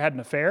pastor had an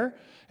affair,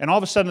 and all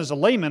of a sudden as a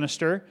lay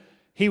minister,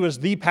 he was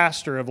the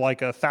pastor of like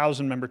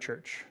 1,000-member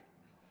church.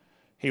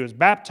 He was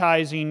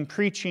baptizing,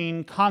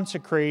 preaching,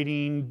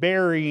 consecrating,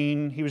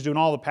 burying. He was doing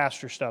all the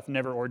pastor stuff,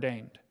 never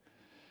ordained.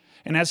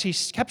 And as he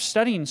kept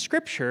studying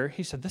Scripture,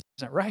 he said, this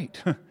isn't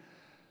right.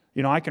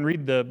 I can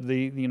read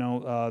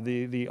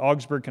the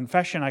Augsburg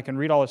Confession. I can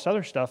read all this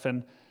other stuff,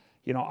 and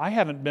I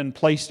haven't been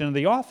placed into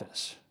the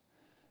office.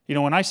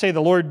 When I say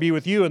the Lord be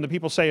with you and the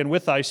people say, and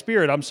with thy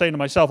spirit, I'm saying to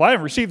myself, I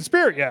haven't received the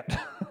Spirit yet.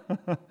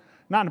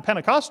 Not in a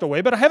Pentecostal way,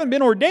 but I haven't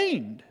been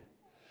ordained.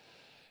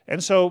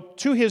 And so,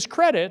 to his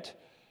credit,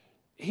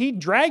 he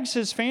drags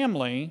his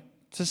family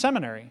to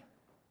seminary,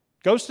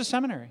 goes to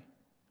seminary,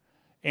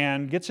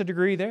 and gets a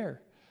degree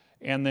there.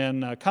 And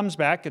then comes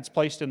back, gets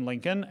placed in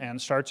Lincoln,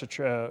 and starts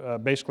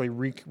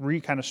basically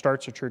kind of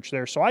starts a church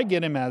there. So I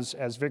get him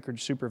as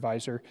vicarage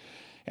supervisor.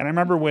 And I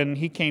remember when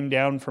he came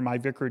down for my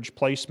vicarage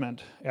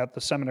placement at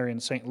the seminary in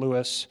St.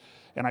 Louis,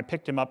 and I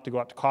picked him up to go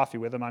out to coffee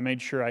with him, I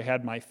made sure I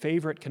had my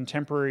favorite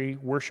contemporary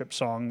worship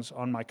songs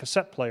on my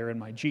cassette player in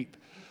my Jeep,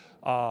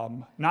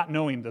 not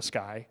knowing this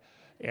guy.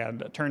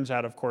 And it turns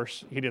out, of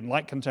course, he didn't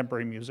like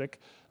contemporary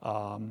music.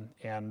 I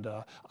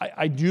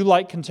do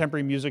like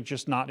contemporary music,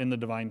 just not in the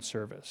divine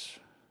service.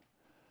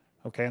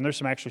 Okay, and there's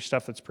some actually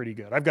stuff that's pretty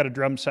good. I've got a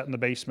drum set in the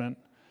basement.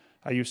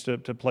 I used to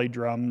play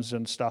drums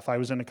and stuff. I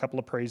was in a couple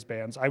of praise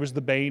bands. I was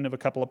the bane of a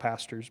couple of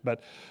pastors.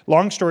 But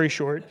long story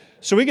short,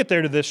 so we get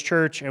there to this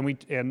church,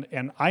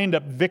 and I end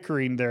up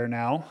vicaring there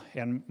now,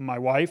 and my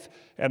wife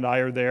and I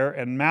are there,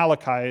 and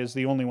Malachi is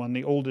the only one,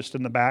 the oldest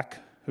in the back,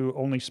 who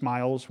only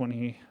smiles when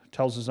he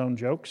tells his own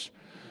jokes.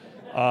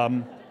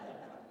 So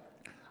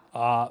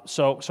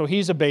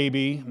he's a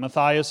baby.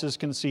 Matthias is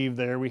conceived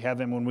there. We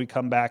have him when we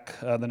come back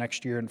the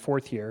next year in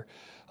 4th year.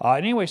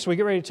 Anyway, so we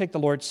get ready to take the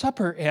Lord's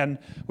Supper, and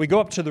we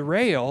go up to the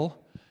rail,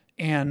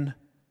 and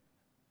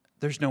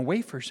there's no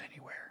wafers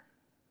anywhere.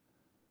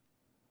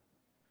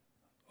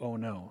 Oh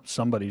no,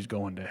 somebody's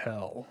going to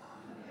hell.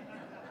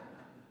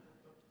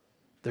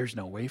 There's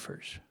no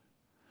wafers.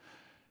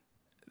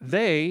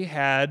 They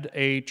had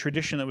a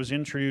tradition that was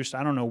introduced,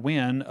 I don't know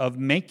when, of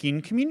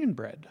making communion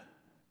bread.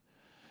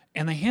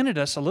 And they handed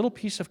us a little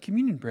piece of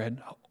communion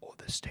bread. Oh,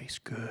 this tastes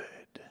good.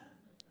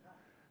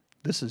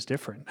 This is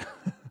different.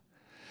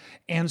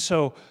 And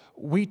so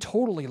we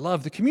totally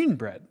love the communion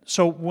bread.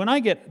 So when I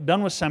get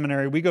done with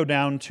seminary, we go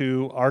down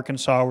to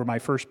Arkansas, where my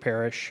first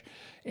parish,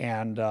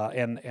 and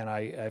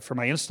I for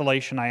my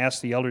installation, I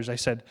asked the elders, I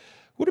said,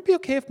 would it be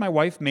okay if my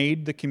wife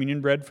made the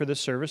communion bread for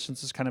this service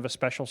since it's kind of a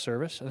special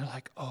service? And they're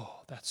like,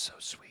 oh, that's so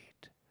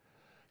sweet.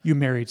 You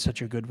married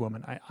such a good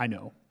woman. I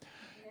know.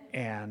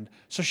 And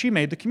so she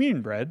made the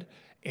communion bread,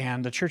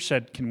 and the church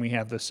said, can we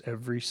have this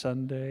every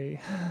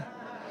Sunday?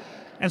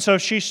 And so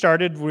she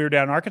started, we were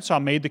down in Arkansas,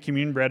 made the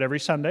communion bread every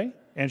Sunday,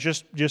 and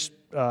just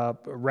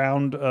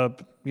round,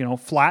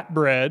 flat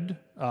bread,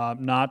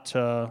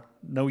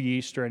 no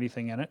yeast or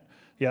anything in it.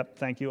 Yep,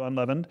 thank you,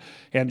 unleavened.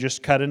 And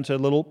just cut into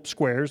little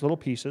squares, little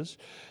pieces.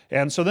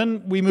 And so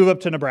then we move up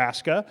to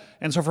Nebraska.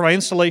 And so for my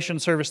installation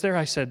service there,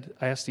 I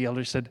asked the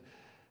elders,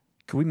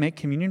 could we make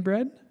communion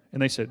bread?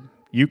 And they said,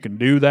 you can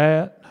do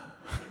that.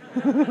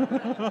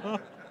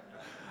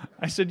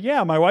 I said,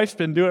 yeah, my wife's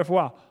been doing it for a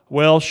while.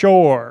 Well,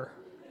 sure.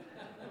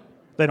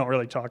 They don't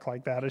really talk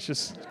like that. It's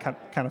just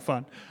kind of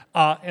fun.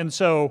 And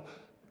so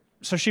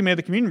she made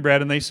the communion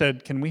bread, and they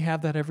said, can we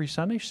have that every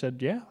Sunday? She said,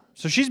 yeah.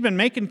 So she's been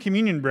making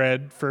communion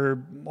bread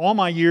for all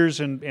my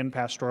years in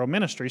pastoral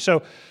ministry.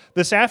 So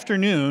this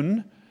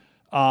afternoon,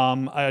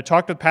 I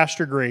talked with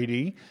Pastor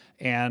Grady,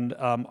 and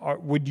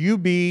would you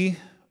be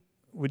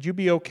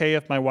okay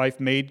if my wife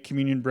made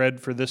communion bread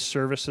for this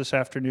service this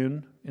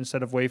afternoon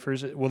instead of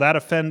wafers? Will that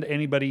offend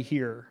anybody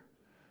here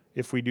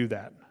if we do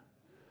that?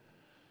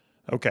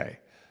 Okay.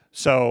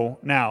 So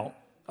now,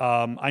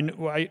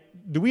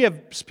 do we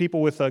have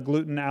people with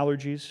gluten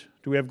allergies?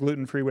 Do we have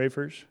gluten-free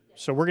wafers?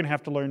 So we're going to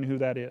have to learn who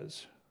that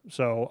is.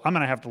 So I'm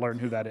going to have to learn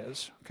who that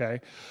is, okay?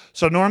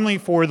 So normally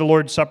for the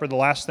Lord's Supper, the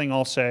last thing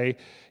I'll say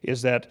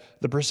is that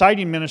the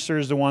presiding minister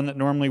is the one that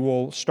normally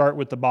will start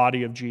with the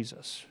body of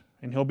Jesus.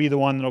 And he'll be the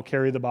one that will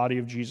carry the body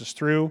of Jesus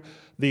through.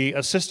 The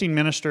assisting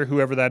minister,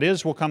 whoever that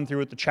is, will come through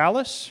with the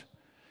chalice,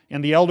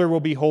 and the elder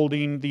will be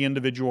holding the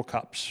individual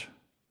cups,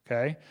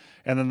 okay?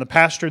 And then the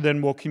pastor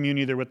then will commune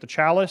either with the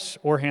chalice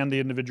or hand the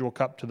individual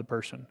cup to the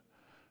person.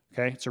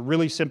 Okay, it's a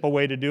really simple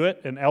way to do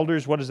it. And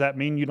elders, what does that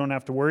mean? You don't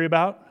have to worry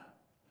about?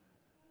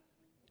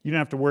 You don't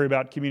have to worry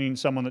about communing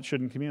someone that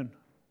shouldn't commune.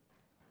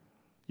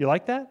 You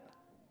like that?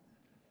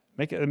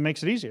 It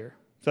makes it easier.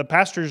 The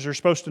pastors are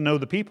supposed to know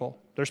the people.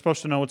 They're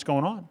supposed to know what's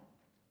going on.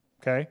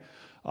 Okay?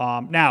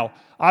 Now,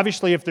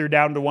 obviously, if they're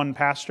down to one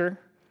pastor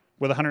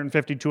with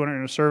 150, 200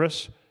 in a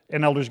service,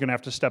 an elder's going to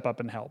have to step up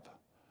and help.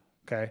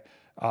 Okay?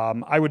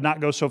 I would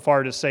not go so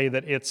far to say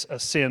that it's a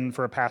sin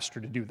for a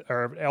pastor to do that,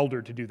 or an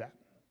elder to do that.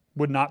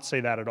 Would not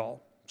say that at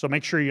all. So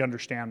make sure you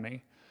understand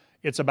me.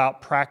 It's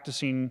about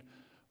practicing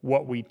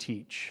what we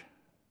teach.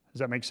 Does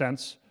that make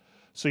sense?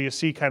 So you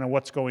see kind of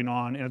what's going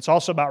on. And it's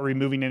also about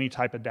removing any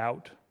type of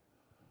doubt.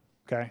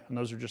 Okay? And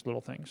those are just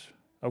little things.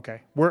 Okay.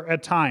 We're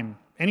at time.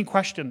 Any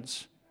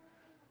questions?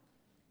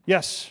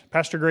 Yes,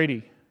 Pastor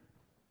Grady.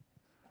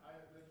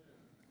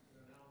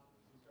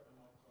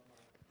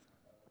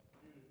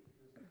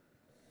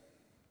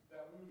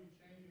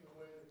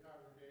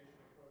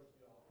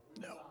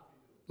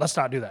 Let's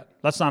not do that.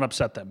 Let's not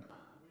upset them.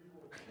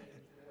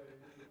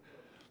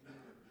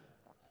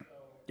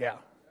 Yeah.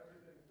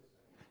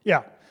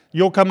 Yeah.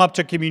 You'll come up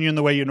to communion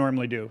the way you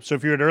normally do. So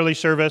if you're at early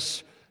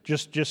service,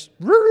 just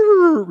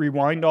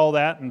rewind all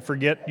that and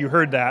forget you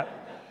heard that.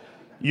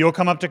 You'll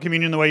come up to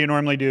communion the way you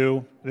normally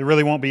do. There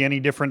really won't be any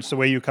difference the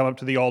way you come up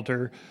to the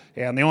altar.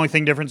 And the only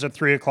thing different at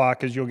 3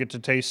 o'clock is you'll get to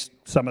taste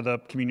some of the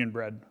communion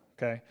bread.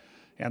 Okay?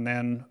 And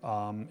then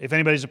if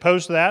anybody's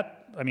opposed to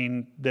that,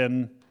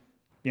 then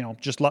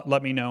just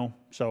let me know.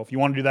 So if you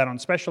want to do that on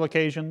special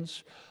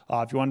occasions,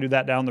 if you want to do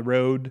that down the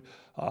road,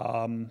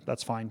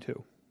 that's fine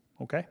too.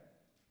 Okay?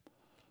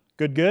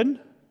 Good?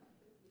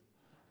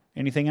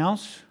 Anything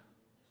else?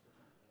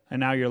 And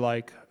now you're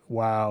like,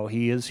 wow,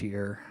 he is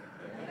here.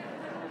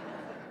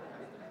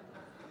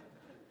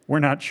 We're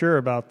not sure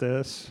about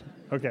this.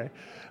 Okay.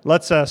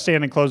 Let's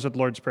stand and close with the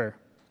Lord's Prayer.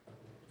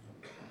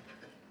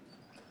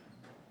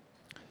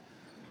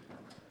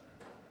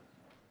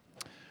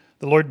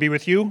 The Lord be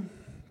with you.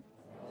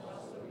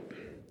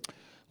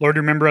 Lord,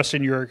 remember us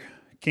in your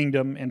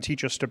kingdom and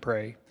teach us to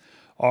pray.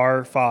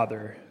 Our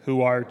Father,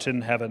 who art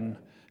in heaven,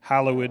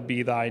 hallowed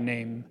be thy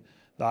name.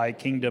 Thy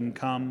kingdom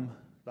come,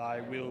 thy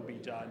will be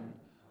done,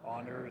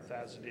 on earth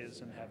as it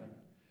is in heaven.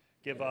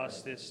 Give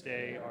us this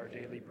day our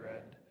daily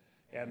bread,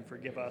 and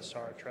forgive us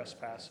our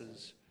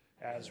trespasses,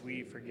 as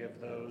we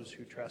forgive those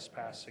who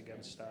trespass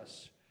against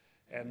us.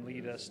 And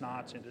lead us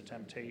not into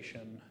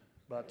temptation,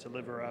 but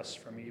deliver us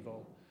from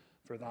evil.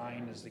 For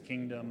thine is the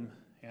kingdom,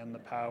 and the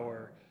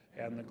power,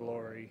 and the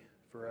glory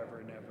forever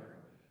and ever.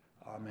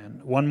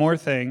 Amen. One more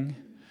thing.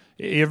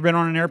 You ever been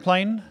on an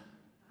airplane?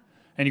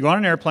 And you go on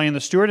an airplane,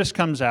 the stewardess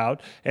comes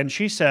out, and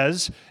she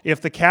says, if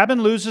the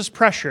cabin loses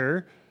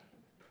pressure,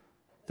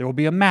 there will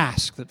be a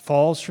mask that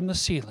falls from the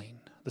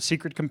ceiling. The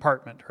secret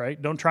compartment, right?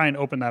 Don't try and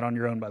open that on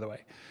your own, by the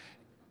way.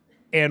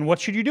 And what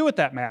should you do with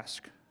that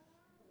mask?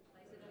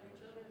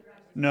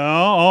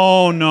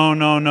 No.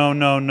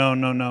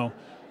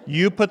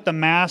 You put the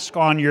mask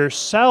on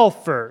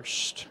yourself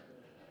first,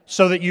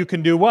 so that you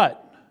can do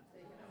what?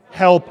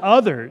 Help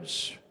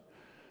others.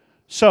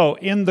 So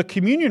in the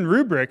communion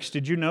rubrics,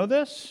 did you know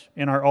this?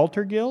 In our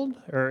altar guild,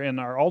 or in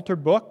our altar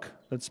book,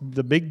 That's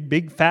the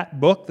big fat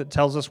book that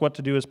tells us what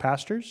to do as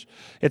pastors.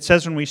 It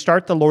says when we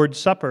start the Lord's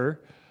Supper,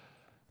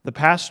 the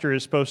pastor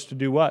is supposed to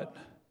do what?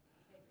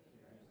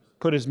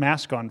 Put his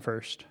mask on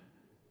first.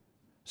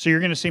 So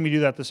you're going to see me do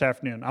that this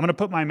afternoon. I'm going to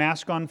put my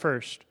mask on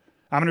first.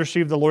 I'm going to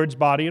receive the Lord's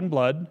body and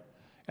blood,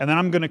 and then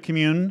I'm going to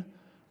commune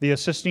the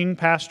assisting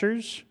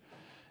pastors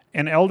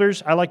and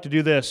elders. I like to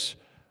do this.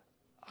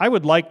 I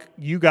would like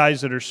you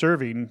guys that are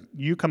serving,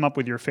 you come up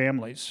with your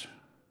families.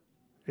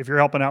 If you're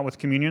helping out with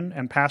communion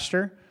and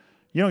pastor,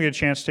 you don't get a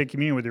chance to take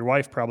communion with your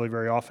wife probably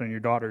very often and your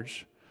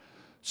daughters.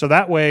 So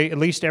that way, at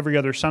least every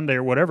other Sunday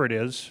or whatever it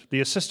is,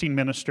 the assisting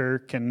minister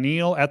can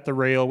kneel at the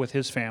rail with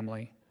his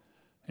family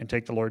and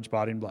take the Lord's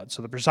body and blood.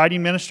 So the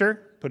presiding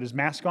minister, put his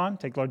mask on,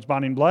 take the Lord's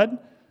body and blood,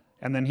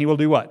 and then he will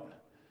do what?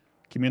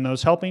 Commune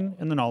those helping,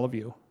 and then all of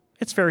you.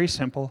 It's very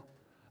simple.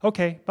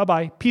 Okay,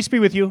 bye-bye. Peace be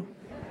with you.